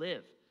possibly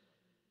live.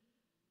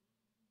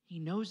 He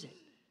knows it.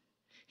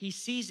 He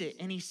sees it,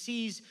 and he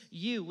sees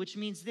you, which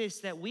means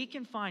this, that we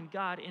can find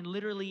God in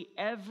literally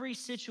every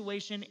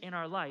situation in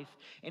our life,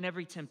 in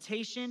every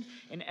temptation,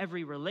 in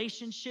every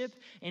relationship,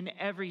 in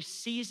every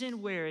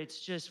season where it's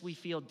just we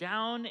feel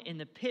down in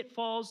the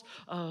pitfalls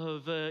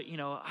of,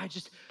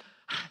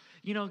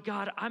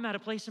 God, I'm at a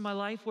place in my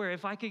life where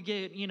if I could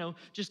get,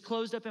 just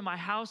closed up in my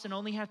house and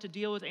only have to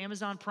deal with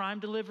Amazon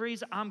Prime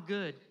deliveries, I'm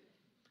good.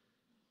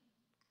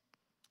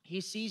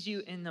 He sees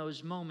you in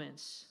those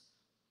moments.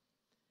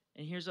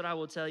 And here's what I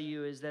will tell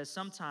you is that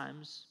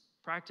sometimes,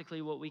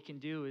 practically what we can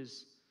do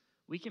is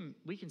we can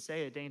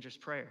say a dangerous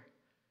prayer,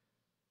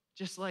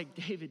 just like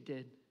David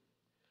did.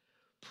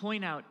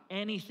 Point out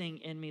anything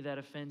in me that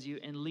offends you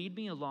and lead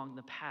me along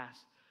the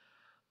path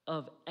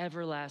of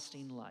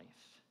everlasting life.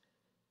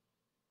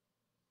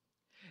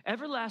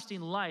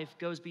 Everlasting life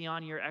goes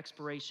beyond your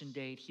expiration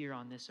date here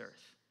on this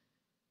earth.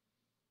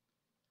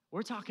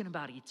 We're talking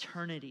about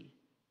eternity,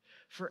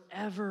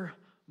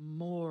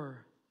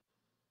 forevermore.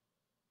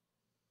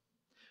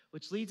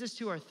 Which leads us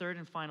to our third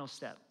and final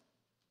step.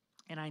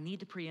 And I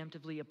need to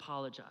preemptively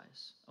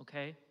apologize,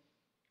 okay?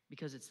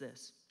 Because it's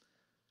this.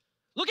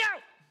 Look out!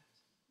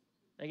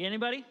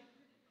 Anybody?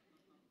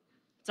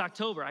 It's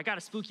October. I got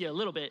to spook you a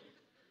little bit.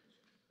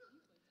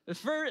 The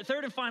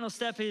third and final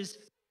step is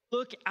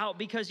look out,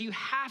 because you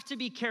have to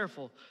be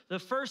careful. The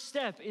first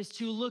step is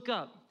to look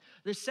up.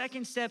 The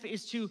second step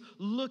is to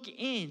look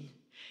in.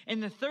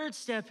 And the third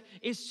step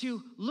is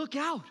to look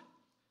out.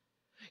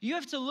 You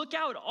have to look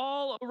out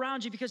all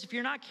around you, because if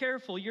you're not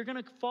careful, you're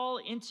going to fall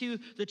into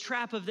the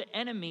trap of the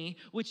enemy,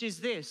 which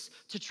is this,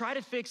 to try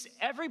to fix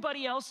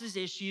everybody else's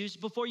issues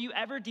before you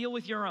ever deal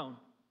with your own.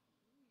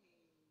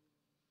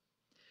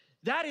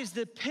 That is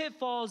the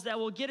pitfalls that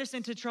will get us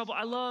into trouble.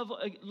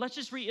 Let's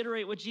just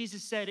reiterate what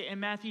Jesus said in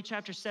Matthew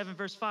chapter 7,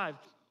 verse 5.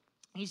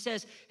 He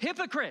says,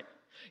 hypocrite.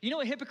 You know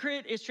what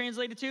hypocrite is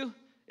translated to?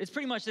 It's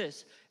pretty much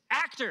this.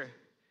 Actor,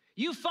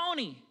 you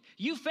phony,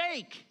 you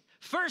fake.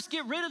 First,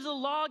 get rid of the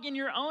log in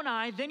your own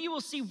eye, then you will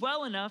see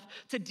well enough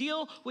to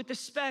deal with the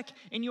speck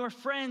in your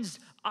friend's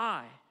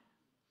eye.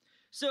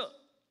 So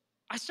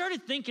I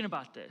started thinking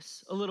about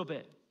this a little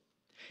bit.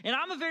 And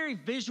I'm a very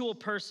visual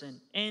person.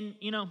 And,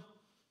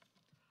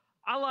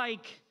 I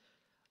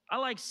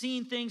like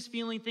seeing things,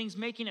 feeling things,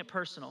 making it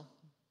personal.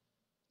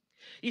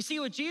 You see,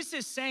 what Jesus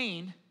is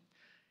saying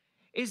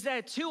is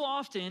that too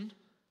often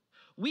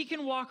we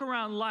can walk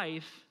around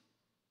life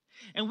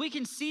and we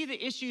can see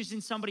the issues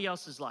in somebody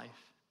else's life,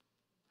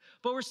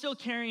 but we're still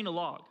carrying a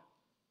log.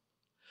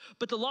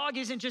 But the log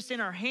isn't just in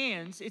our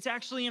hands, it's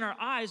actually in our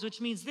eyes, which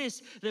means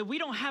this, that we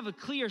don't have a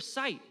clear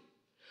sight.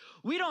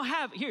 We don't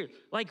have a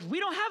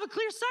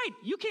clear sight.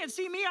 You can't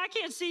see me, I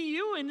can't see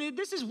you, and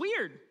this is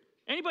weird.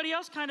 Anybody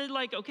else kind of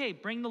like, okay,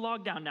 bring the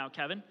log down now,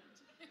 Kevin.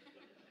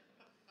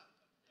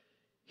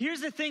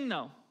 Here's the thing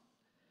though,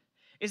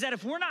 is that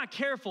if we're not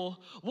careful,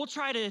 we'll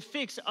try to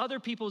fix other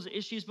people's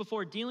issues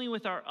before dealing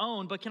with our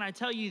own. But can I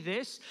tell you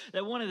this,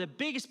 that one of the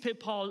biggest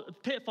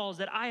pitfalls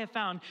that I have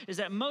found is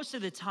that most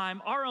of the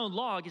time, our own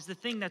log is the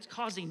thing that's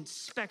causing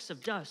specks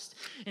of dust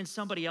in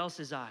somebody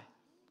else's eye.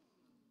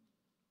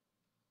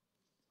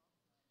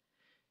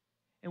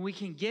 And we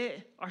can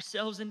get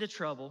ourselves into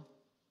trouble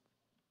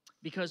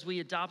because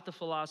we adopt the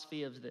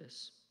philosophy of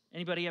this.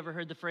 Anybody ever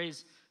heard the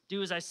phrase,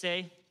 do as I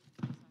say,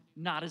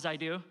 not as I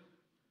do?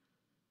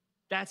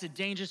 That's a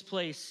dangerous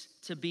place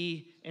to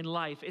be in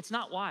life. It's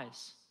not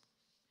wise.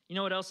 You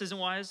know what else isn't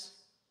wise?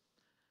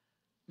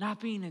 Not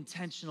being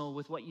intentional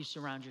with what you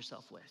surround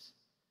yourself with.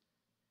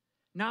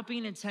 Not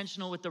being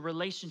intentional with the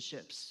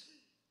relationships,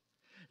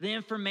 the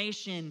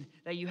information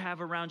that you have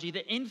around you,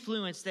 the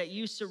influence that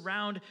you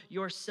surround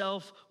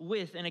yourself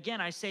with. And again,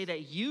 I say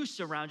that you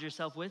surround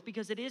yourself with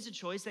because it is a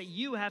choice that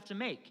you have to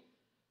make.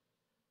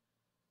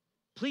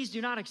 Please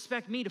do not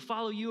expect me to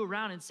follow you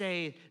around and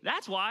say,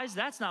 that's wise,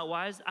 that's not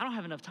wise. I don't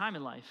have enough time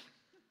in life.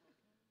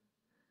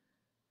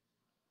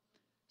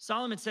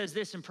 Solomon says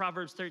this in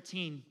Proverbs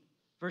 13,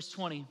 verse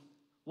 20,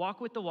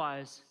 walk with the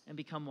wise and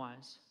become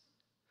wise.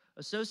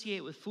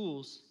 Associate with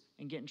fools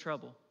and get in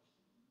trouble.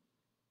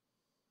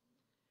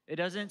 It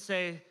doesn't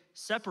say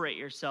separate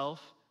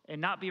yourself and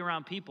not be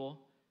around people.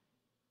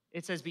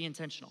 It says be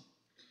intentional.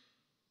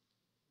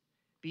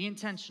 Be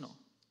intentional.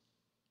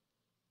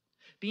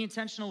 Be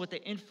intentional with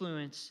the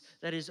influence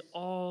that is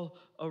all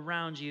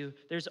around you.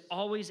 There's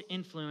always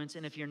influence,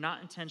 and if you're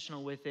not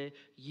intentional with it,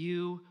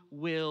 you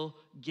will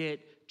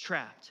get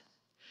trapped.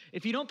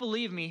 If you don't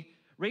believe me,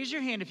 raise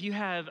your hand if you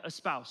have a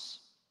spouse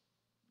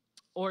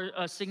or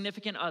a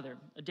significant other,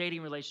 a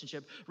dating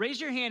relationship. Raise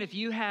your hand if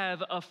you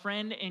have a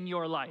friend in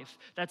your life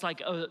that's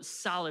like a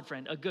solid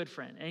friend, a good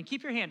friend, and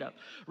keep your hand up.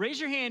 Raise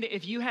your hand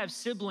if you have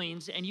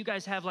siblings and you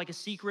guys have like a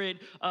secret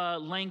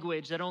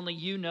language that only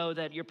you know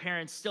that your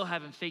parents still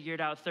haven't figured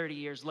out 30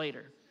 years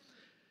later.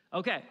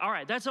 Okay, all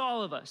right, that's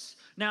all of us.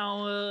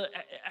 Now,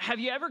 have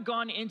you ever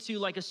gone into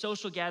like a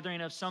social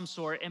gathering of some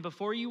sort, and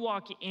before you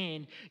walk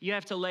in, you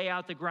have to lay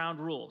out the ground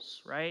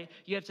rules, right?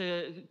 You have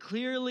to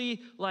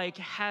clearly like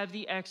have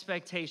the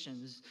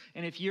expectations.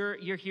 And if you're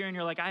here and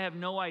you're like, I have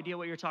no idea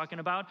what you're talking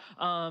about,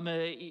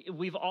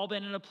 we've all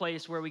been in a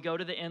place where we go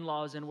to the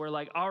in-laws and we're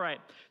like, all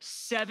right,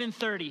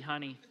 7:30,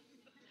 honey.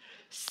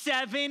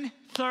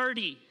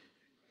 7:30.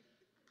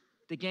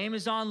 The game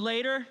is on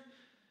later,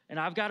 and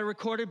I've got to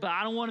record it, but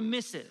I don't want to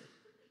miss it.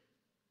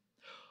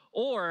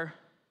 Or,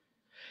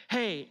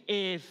 hey,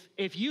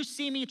 if you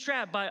see me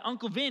trapped by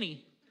Uncle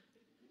Vinny,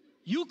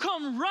 you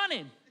come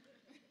running.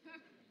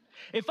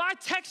 If I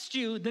text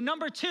you the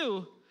number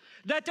 2,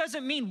 that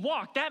doesn't mean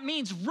walk. That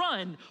means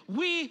run.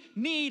 We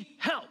need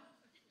help.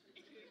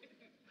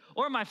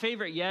 Or my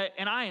favorite yet,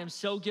 and I am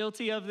so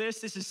guilty of this.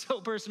 This is so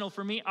personal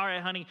for me. All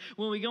right, honey,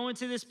 when we go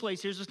into this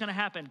place, here's what's going to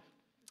happen.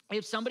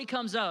 If somebody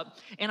comes up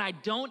and I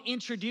don't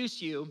introduce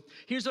you,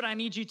 here's what I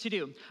need you to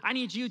do. I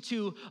need you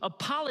to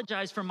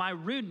apologize for my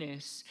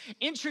rudeness,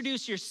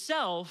 introduce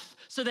yourself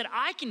so that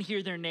I can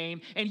hear their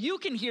name and you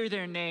can hear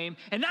their name,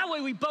 and that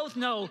way we both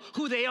know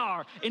who they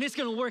are, and it's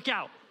gonna work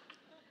out.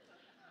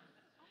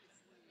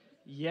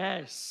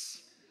 Yes,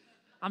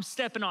 I'm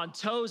stepping on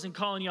toes and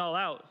calling y'all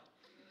out.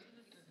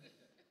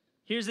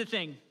 Here's the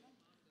thing,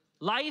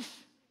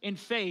 life and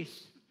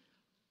faith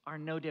are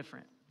no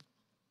different.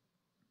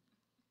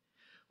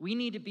 We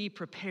need to be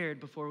prepared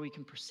before we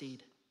can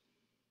proceed.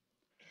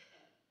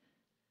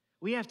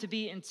 We have to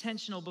be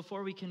intentional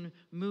before we can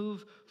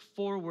move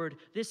forward.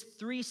 This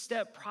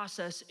 3-step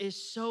process is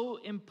so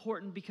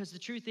important because the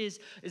truth is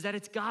that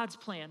it's God's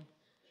plan.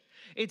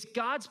 It's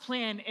God's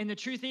plan, and the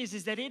truth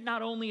is that it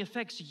not only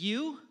affects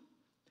you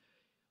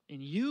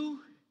and you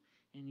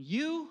and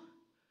you,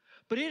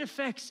 but it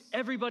affects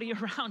everybody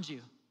around you.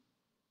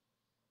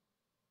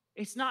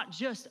 It's not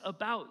just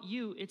about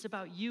you, it's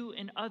about you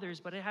and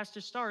others, but it has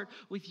to start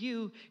with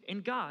you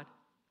and God.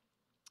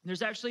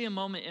 There's actually a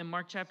moment in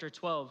Mark chapter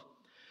 12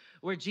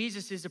 where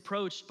Jesus is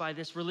approached by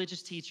this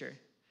religious teacher.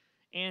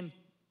 And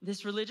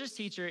this religious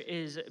teacher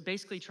is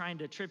basically trying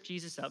to trip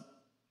Jesus up.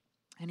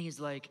 And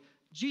he's like,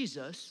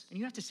 Jesus, and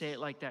you have to say it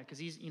like that because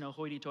he's,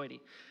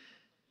 hoity-toity.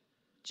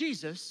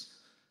 Jesus,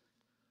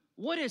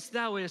 what is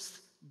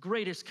thouest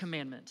greatest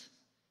commandment?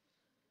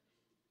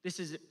 This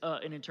is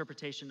an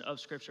interpretation of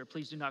Scripture.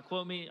 Please do not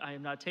quote me. I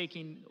am not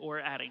taking or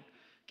adding,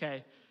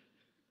 okay?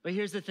 But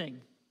here's the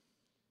thing.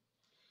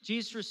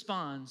 Jesus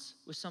responds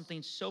with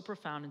something so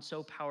profound and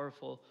so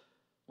powerful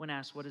when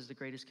asked, what is the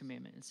greatest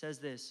commandment? It says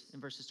this in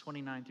verses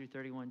 29 through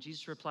 31.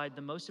 Jesus replied,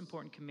 the most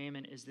important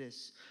commandment is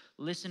this.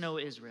 Listen, O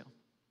Israel.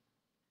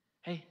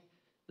 Hey,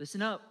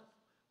 listen up.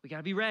 We got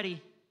to be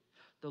ready.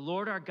 The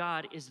Lord our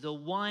God is the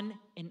one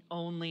and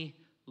only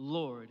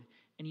Lord.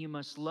 And you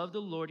must love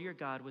the Lord your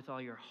God with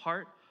all your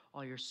heart,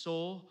 all your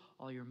soul,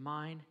 all your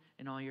mind,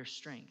 and all your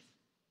strength.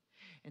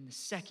 And the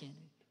second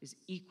is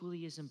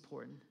equally as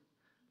important.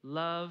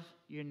 Love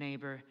your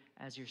neighbor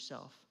as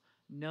yourself.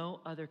 No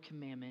other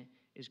commandment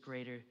is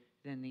greater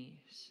than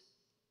these.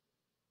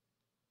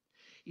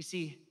 You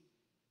see,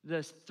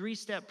 the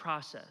 3-step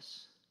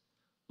process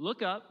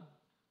look up,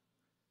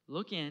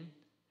 look in,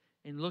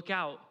 and look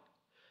out.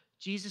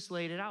 Jesus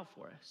laid it out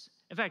for us.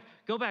 In fact,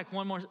 go back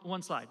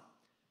one slide.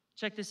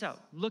 Check this out.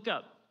 Look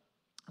up.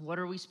 What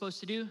are we supposed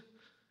to do?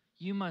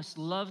 You must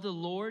love the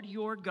Lord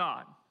your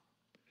God.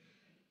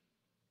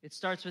 It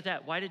starts with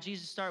that. Why did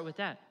Jesus start with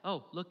that?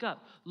 Oh, look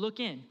up, look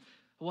in.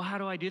 Well, how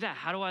do I do that?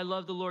 How do I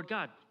love the Lord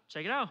God?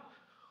 Check it out.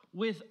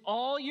 With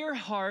all your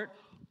heart,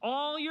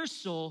 all your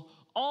soul,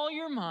 all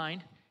your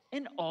mind,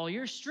 and all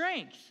your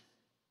strength.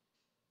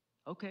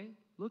 Okay,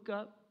 look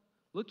up,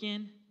 look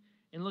in,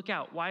 and look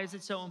out. Why is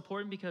it so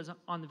important? Because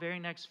on the very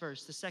next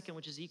verse, the second,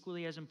 which is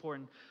equally as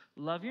important,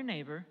 love your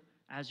neighbor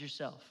as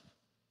yourself.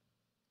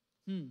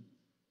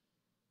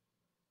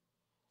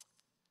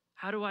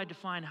 How do I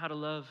define how to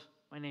love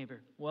my neighbor?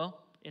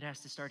 Well, it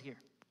has to start here.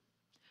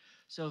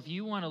 So if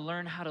you want to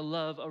learn how to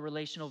love a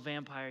relational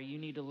vampire, you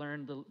need to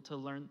learn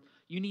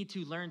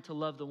to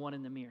love the one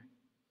in the mirror.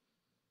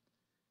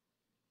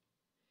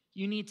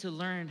 You need to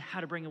learn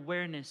how to bring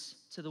awareness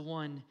to the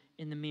one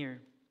in the mirror.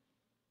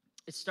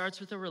 It starts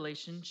with a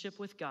relationship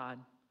with God,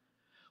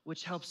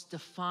 which helps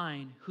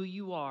define who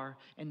you are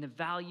and the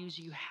values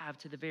you have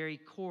to the very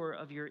core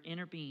of your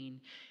inner being.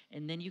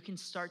 And then you can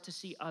start to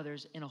see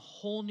others in a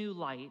whole new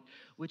light,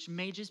 which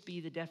may just be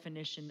the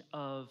definition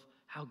of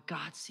how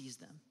God sees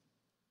them,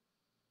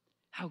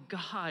 how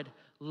God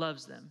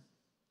loves them.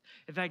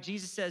 In fact,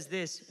 Jesus says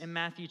this in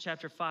Matthew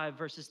chapter 5,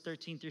 verses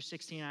 13 through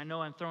 16. I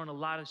know I'm throwing a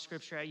lot of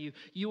scripture at you.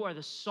 You are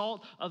the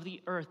salt of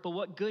the earth, but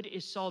what good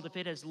is salt if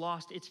it has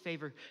lost its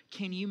favor?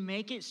 Can you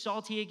make it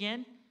salty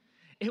again?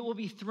 It will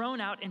be thrown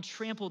out and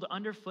trampled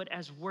underfoot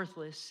as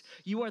worthless.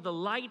 You are the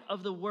light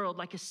of the world,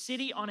 like a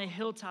city on a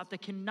hilltop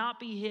that cannot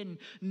be hidden.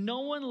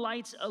 No one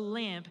lights a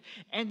lamp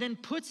and then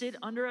puts it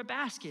under a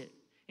basket.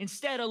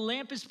 Instead, a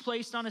lamp is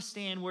placed on a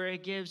stand where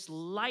it gives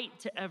light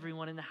to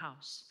everyone in the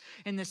house.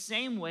 In the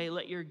same way,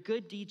 let your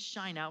good deeds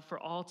shine out for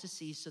all to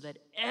see so that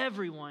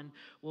everyone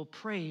will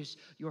praise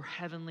your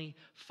heavenly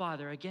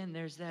Father. Again,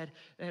 there's that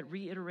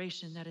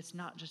reiteration that it's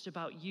not just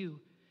about you.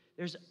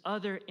 There's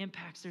other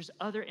impacts, there's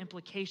other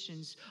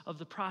implications of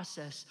the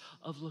process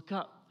of look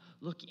up,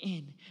 look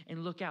in,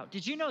 and look out.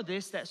 Did you know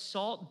this, that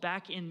salt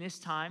back in this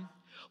time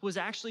was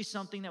actually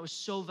something that was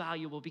so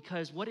valuable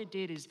because what it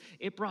did is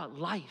it brought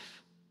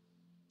life.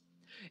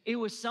 It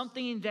was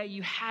something that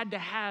you had to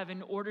have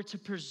in order to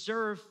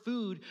preserve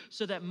food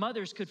so that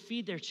mothers could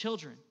feed their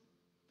children.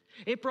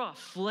 It brought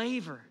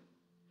flavor.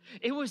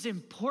 It was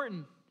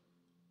important.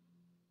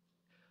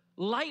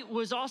 Light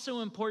was also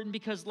important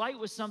because light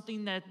was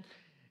something that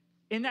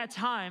in that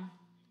time,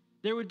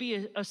 there would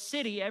be a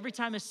city. Every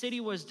time a city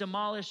was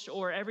demolished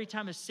or every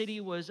time a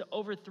city was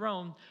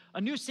overthrown,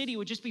 a new city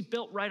would just be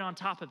built right on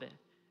top of it.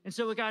 And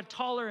so it got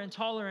taller and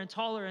taller and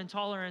taller and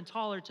taller and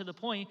taller to the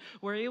point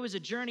where it was a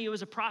journey, it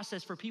was a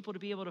process for people to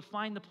be able to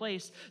find the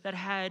place that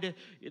had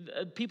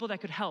people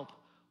that could help,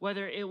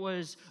 whether it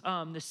was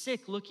the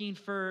sick looking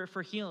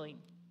for healing,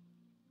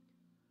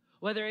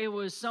 whether it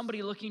was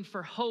somebody looking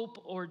for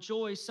hope or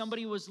joy,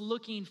 somebody was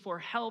looking for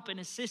help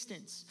and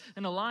assistance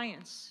and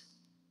alliance.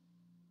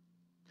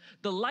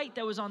 The light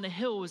that was on the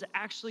hill was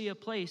actually a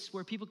place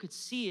where people could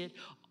see it,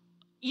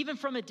 even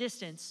from a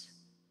distance,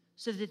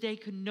 so that they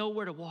could know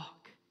where to walk.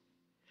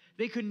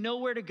 They could know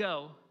where to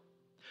go,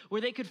 where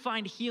they could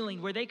find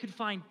healing, where they could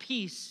find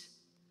peace,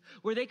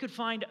 where they could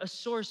find a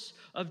source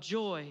of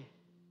joy.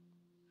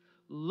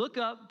 Look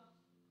up,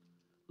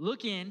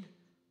 look in,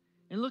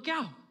 and look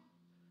out.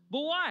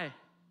 But why?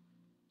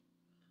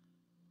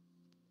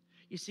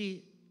 You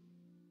see,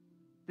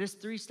 this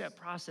three-step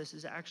process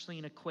is actually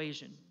an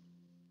equation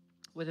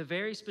with a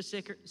very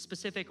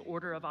specific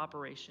order of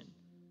operation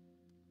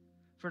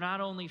for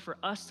not only for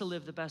us to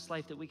live the best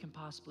life that we can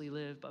possibly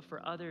live, but for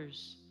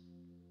others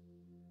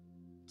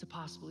to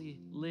possibly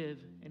live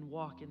and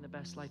walk in the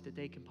best life that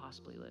they can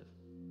possibly live.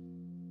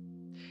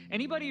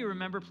 Anybody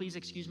remember, please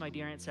excuse my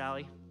dear Aunt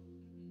Sally?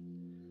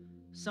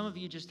 Some of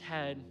you just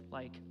had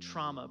like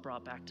trauma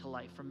brought back to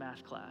life from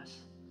math class.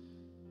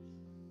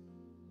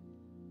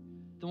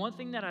 The one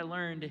thing that I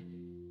learned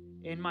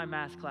in my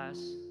math class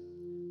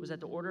was that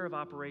the order of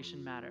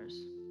operation matters.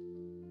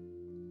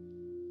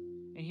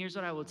 And here's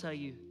what I will tell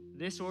you.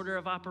 This order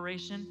of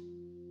operation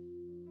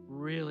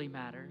really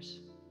matters.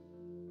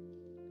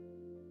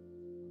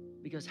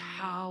 Because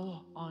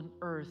how on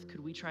earth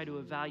could we try to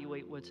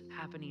evaluate what's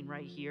happening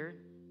right here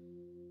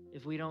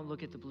if we don't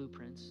look at the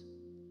blueprints?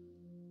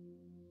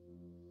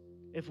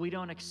 If we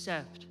don't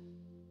accept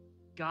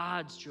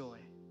God's joy,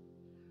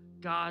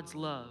 God's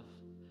love,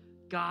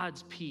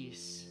 God's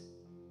peace,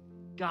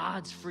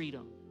 God's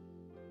freedom?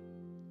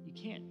 You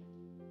can't.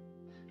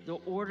 The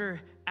order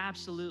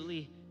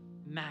absolutely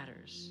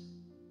matters.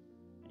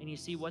 And you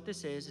see what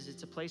this is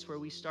it's a place where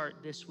we start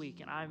this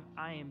week. And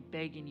I am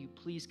begging you,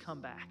 please come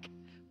back.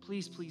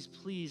 Please, please,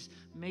 please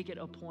make it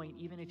a point,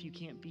 even if you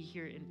can't be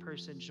here in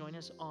person, join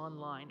us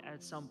online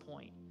at some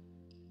point.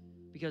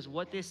 Because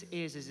what this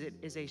is it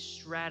is a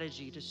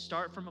strategy to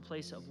start from a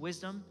place of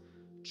wisdom,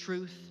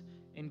 truth,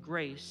 and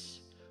grace,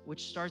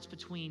 which starts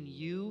between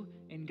you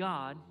and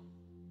God,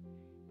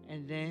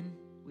 and then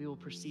we will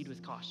proceed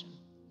with caution.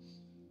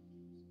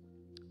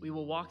 We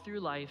will walk through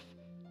life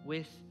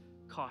with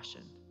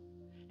caution.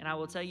 And I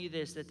will tell you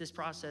this, that this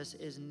process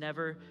is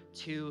never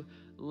too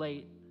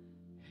late.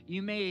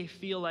 You may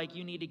feel like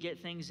you need to get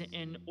things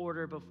in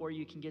order before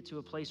you can get to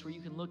a place where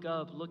you can look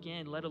up, look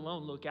in, let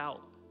alone look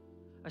out.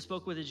 I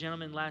spoke with a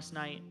gentleman last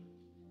night,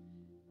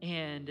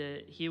 and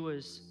he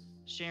was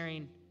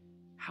sharing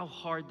how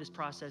hard this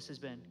process has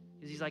been.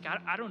 He's like,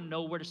 I don't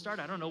know where to start.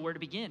 I don't know where to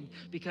begin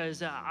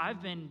because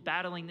I've been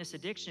battling this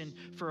addiction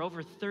for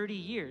over 30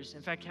 years.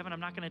 In fact, Kevin, I'm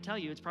not going to tell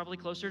you, it's probably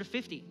closer to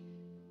 50.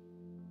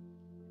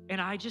 And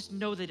I just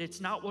know that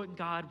it's not what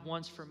God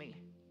wants for me.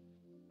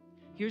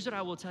 Here's what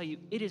I will tell you.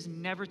 It is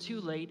never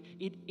too late.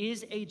 It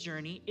is a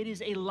journey. It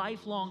is a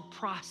lifelong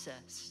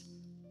process.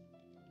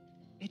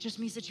 It just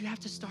means that you have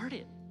to start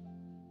it.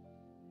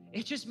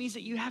 It just means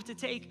that you have to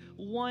take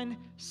one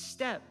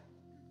step.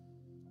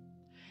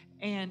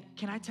 And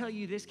can I tell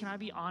you this? Can I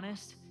be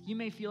honest? You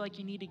may feel like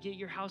you need to get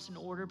your house in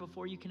order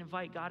before you can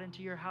invite God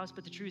into your house,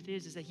 but the truth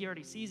is that he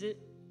already sees it.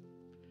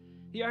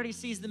 He already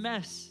sees the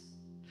mess,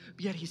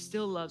 but yet he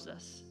still loves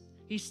us.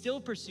 He still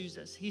pursues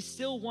us. He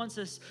still wants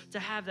us to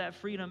have that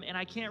freedom. And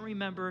I can't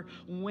remember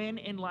when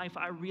in life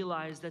I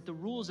realized that the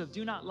rules of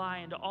do not lie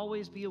and to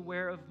always be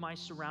aware of my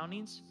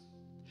surroundings,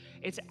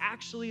 it's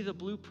actually the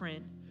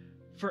blueprint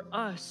for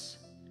us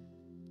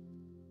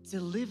to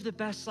live the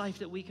best life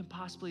that we can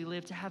possibly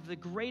live, to have the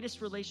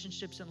greatest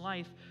relationships in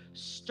life,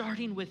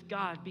 starting with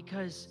God,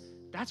 because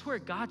that's where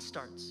God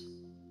starts.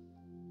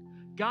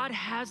 God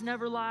has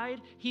never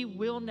lied. He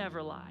will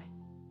never lie.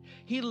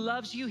 He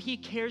loves you. He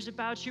cares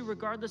about you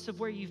regardless of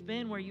where you've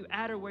been, where you're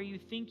at, or where you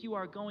think you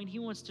are going. He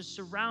wants to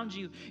surround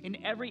you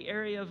in every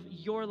area of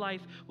your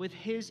life with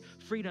his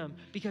freedom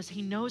because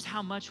he knows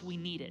how much we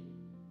need it.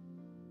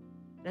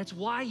 That's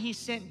why he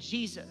sent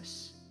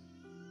Jesus.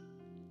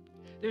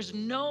 There's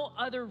no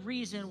other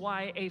reason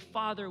why a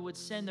father would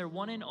send their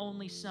one and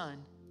only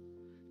son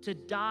to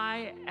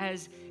die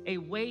as a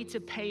way to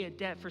pay a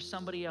debt for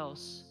somebody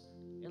else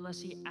unless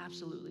he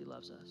absolutely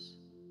loves us.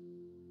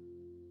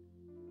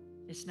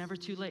 It's never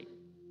too late.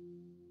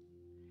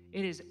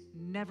 It is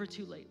never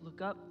too late.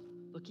 Look up,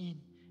 look in,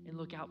 and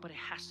look out, but it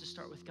has to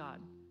start with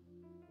God.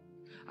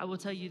 I will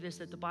tell you this,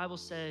 that the Bible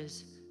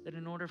says that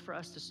in order for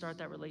us to start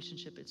that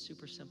relationship, it's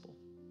super simple.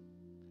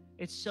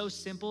 It's so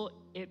simple,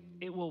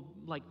 it will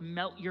like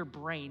melt your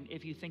brain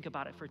if you think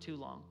about it for too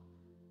long.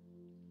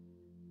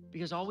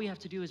 Because all we have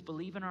to do is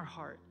believe in our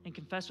heart and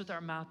confess with our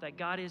mouth that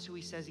God is who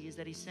he says he is,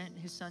 that he sent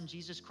his son,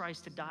 Jesus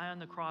Christ, to die on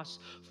the cross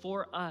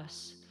for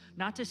us,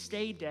 not to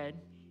stay dead,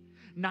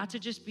 not to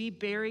just be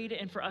buried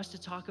and for us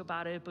to talk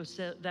about it, but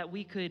so that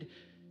we could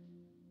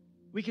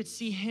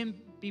see him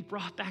be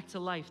brought back to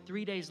life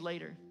 3 days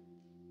later.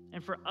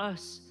 And for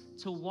us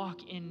to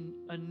walk in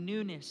a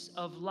newness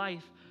of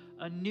life,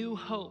 a new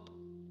hope,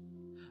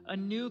 a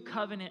new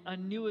covenant, a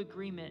new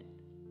agreement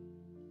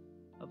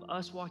of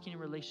us walking in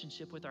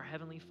relationship with our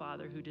Heavenly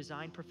Father who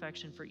designed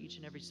perfection for each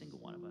and every single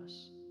one of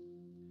us.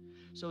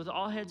 So with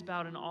all heads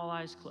bowed and all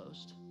eyes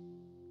closed,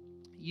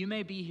 you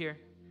may be here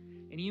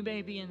and you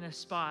may be in this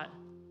spot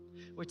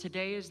where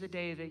today is the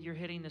day that you're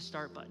hitting the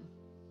start button.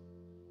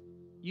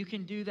 You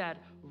can do that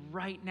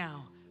right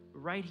now,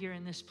 right here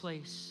in this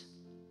place.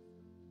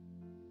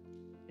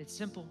 It's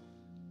simple.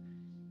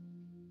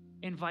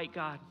 Invite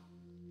God.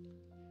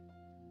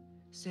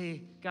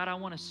 Say, God, I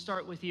want to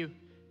start with you.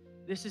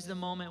 This is the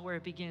moment where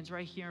it begins,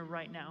 right here and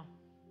right now.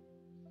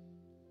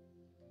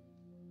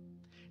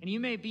 And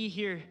you may be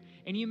here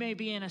and you may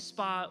be in a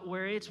spot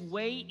where it's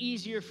way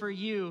easier for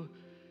you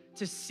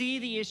to see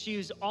the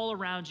issues all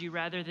around you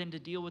rather than to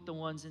deal with the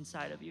ones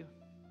inside of you.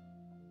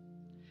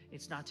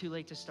 It's not too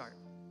late to start.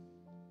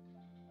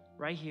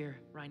 Right here,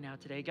 right now,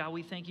 today. God,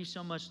 we thank you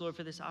so much, Lord,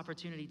 for this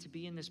opportunity to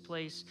be in this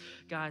place,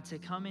 God, to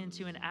come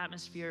into an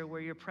atmosphere where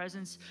your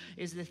presence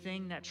is the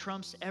thing that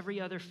trumps every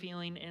other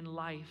feeling in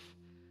life.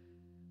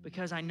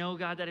 Because I know,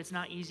 God, that it's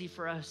not easy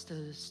for us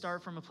to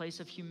start from a place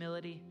of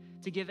humility,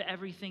 to give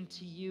everything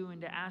to you and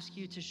to ask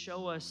you to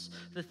show us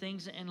the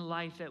things in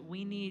life that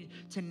we need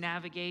to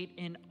navigate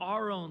in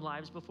our own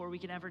lives before we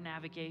can ever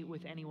navigate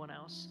with anyone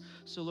else.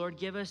 So, Lord,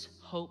 give us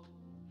hope.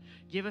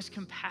 Give us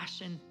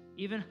compassion,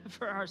 even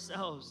for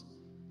ourselves.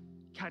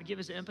 God, give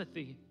us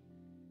empathy.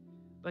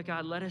 But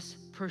God, let us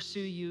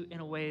pursue you in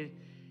a way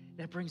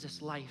that brings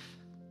us life,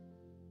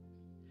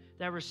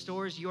 that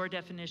restores your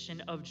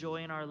definition of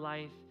joy in our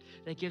life,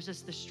 that gives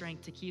us the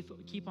strength to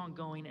keep on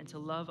going and to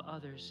love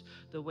others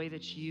the way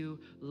that you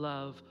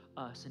love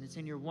us. And it's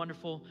in your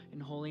wonderful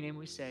and holy name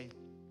we say,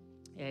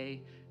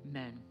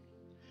 amen.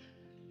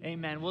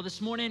 Amen. Well,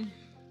 this morning,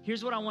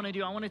 here's what I want to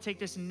do. I want to take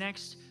this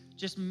next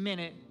just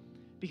minute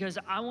Because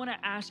I want to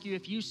ask you,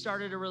 if you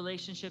started a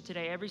relationship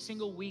today, every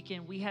single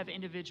weekend we have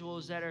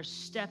individuals that are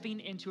stepping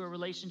into a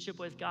relationship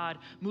with God,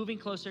 moving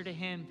closer to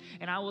Him.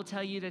 And I will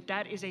tell you that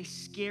that is a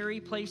scary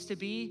place to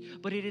be,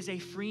 but it is a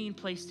freeing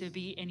place to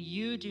be. And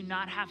you do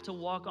not have to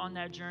walk on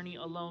that journey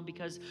alone,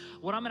 because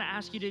what I'm going to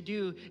ask you to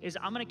do is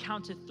I'm going to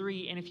count to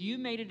 3. And if you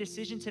made a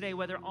decision today,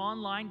 whether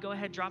online, go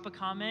ahead, drop a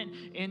comment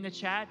in the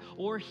chat,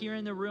 or here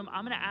in the room,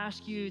 I'm going to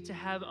ask you to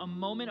have a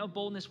moment of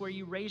boldness where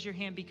you raise your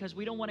hand, because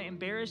we don't want to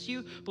embarrass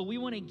you, but we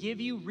want to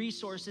give you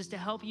resources to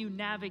help you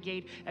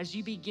navigate as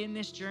you begin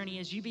this journey,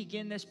 as you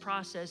begin this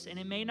process. And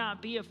it may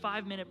not be a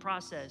 5-minute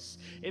process.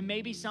 It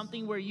may be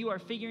something where you are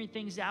figuring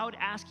things out,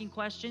 asking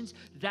questions.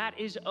 That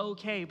is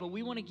okay. But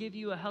we want to give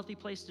you a healthy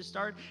place to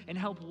start and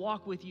help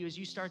walk with you as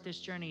you start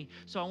this journey.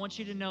 So I want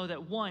you to know that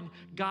 1,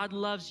 God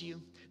loves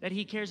you, that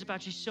He cares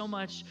about you so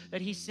much that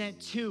He sent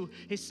 2,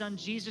 His Son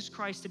Jesus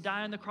Christ, to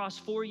die on the cross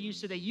for you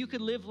so that you could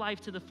live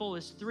life to the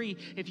fullest. 3,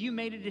 if you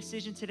made a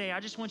decision today,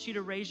 I just want you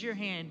to raise your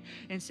hand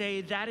and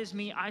say, that is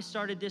me. I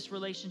started this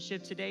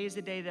relationship. Today is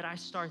the day that I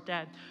start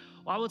that.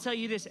 Well, I will tell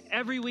you this,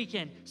 every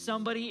weekend,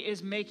 somebody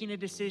is making a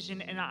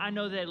decision, and I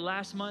know that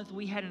last month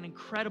we had an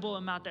incredible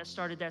amount that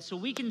started that, so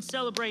we can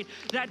celebrate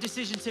that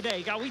decision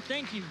today. God, we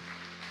thank you.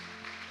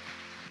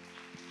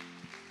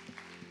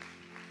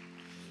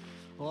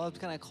 Well, to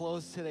kind of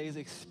close today's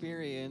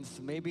experience,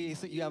 maybe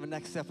you have a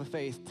next step of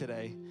faith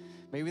today.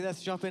 Maybe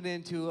that's jumping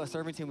into a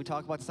serving team. We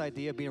talk about this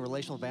idea of being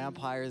relational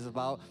vampires,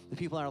 about the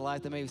people in our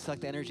life that maybe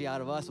suck the energy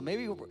out of us. So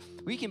maybe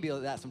we can be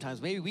that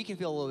sometimes. Maybe we can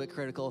feel a little bit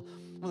critical.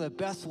 One of the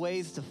best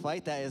ways to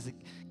fight that is to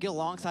get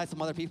alongside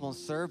some other people and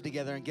serve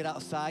together and get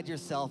outside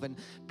yourself and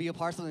be a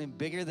part of something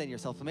bigger than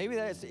yourself. So maybe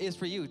that is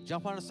for you.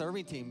 Jump on a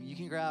serving team. You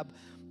can grab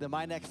the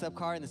My Next Step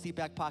card in the seat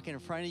back pocket in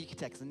front of you. You can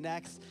text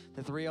NEXT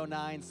to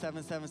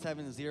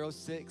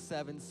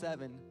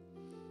 309-777-0677. And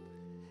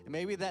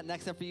maybe that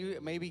next step for you,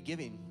 maybe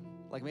giving.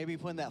 Like maybe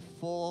putting that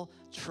full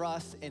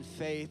trust and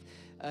faith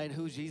in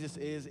who Jesus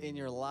is in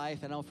your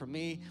life. I know for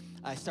me,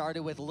 I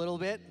started with a little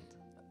bit.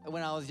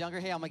 When I was younger,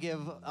 hey, I'm gonna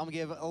give a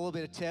little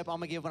bit of tip. I'm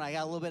gonna give when I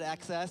got a little bit of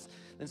excess.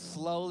 Then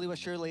slowly but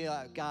surely,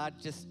 God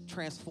just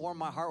transformed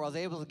my heart where I was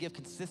able to give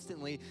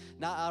consistently,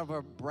 not out of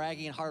a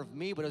bragging heart of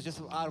me, but it was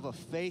just out of a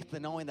faith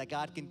and knowing that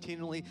God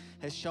continually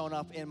has shown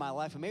up in my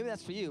life. And maybe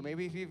that's for you.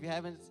 Maybe if you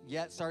haven't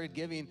yet started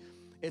giving,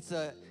 it's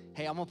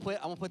hey, I'm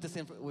gonna put this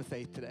in with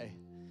faith today.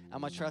 I'm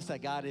gonna trust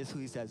that God is who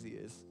He says He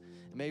is.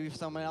 And maybe for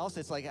someone else,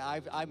 it's like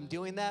I'm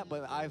doing that,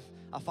 but I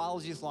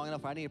followed Jesus long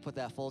enough. I need to put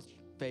that full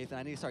faith, and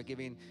I need to start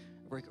giving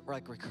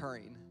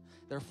recurring.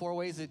 There are 4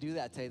 ways to do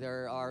that today.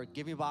 There are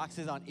giving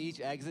boxes on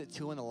each exit,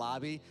 2 in the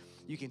lobby.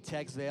 You can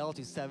text Vail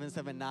to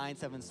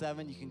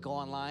 77977. You can go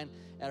online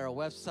at our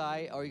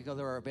website, or you can go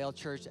to our Vail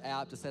Church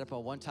app to set up a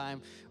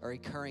one-time or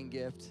recurring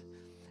gift.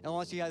 And I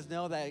want you guys to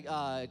know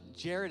that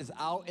Jared is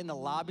out in the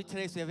lobby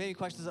today. So if you have any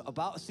questions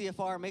about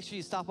CFR, make sure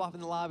you stop off in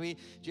the lobby.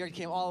 Jared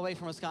came all the way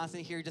from Wisconsin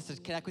here just to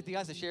connect with you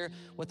guys and share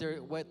what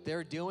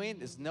they're doing.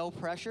 There's no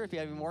pressure. If you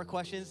have any more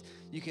questions,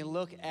 you can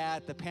look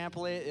at the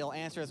pamphlet. It'll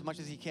answer as much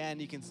as you can.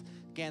 You can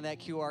scan that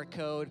QR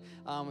code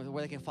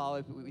where they can follow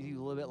up with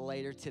you a little bit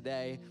later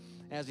today.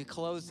 And as we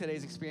close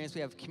today's experience,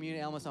 we have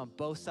community elements on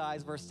both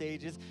sides of our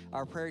stages.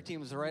 Our prayer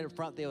team is right up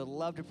front. They would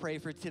love to pray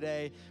for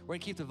today. We're going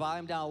to keep the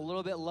volume down a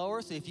little bit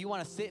lower, so if you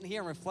want to sit in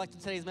here and reflect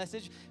on today's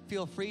message,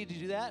 feel free to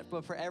do that.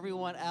 But for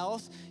everyone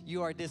else,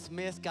 you are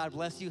dismissed. God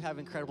bless you. Have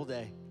an incredible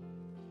day.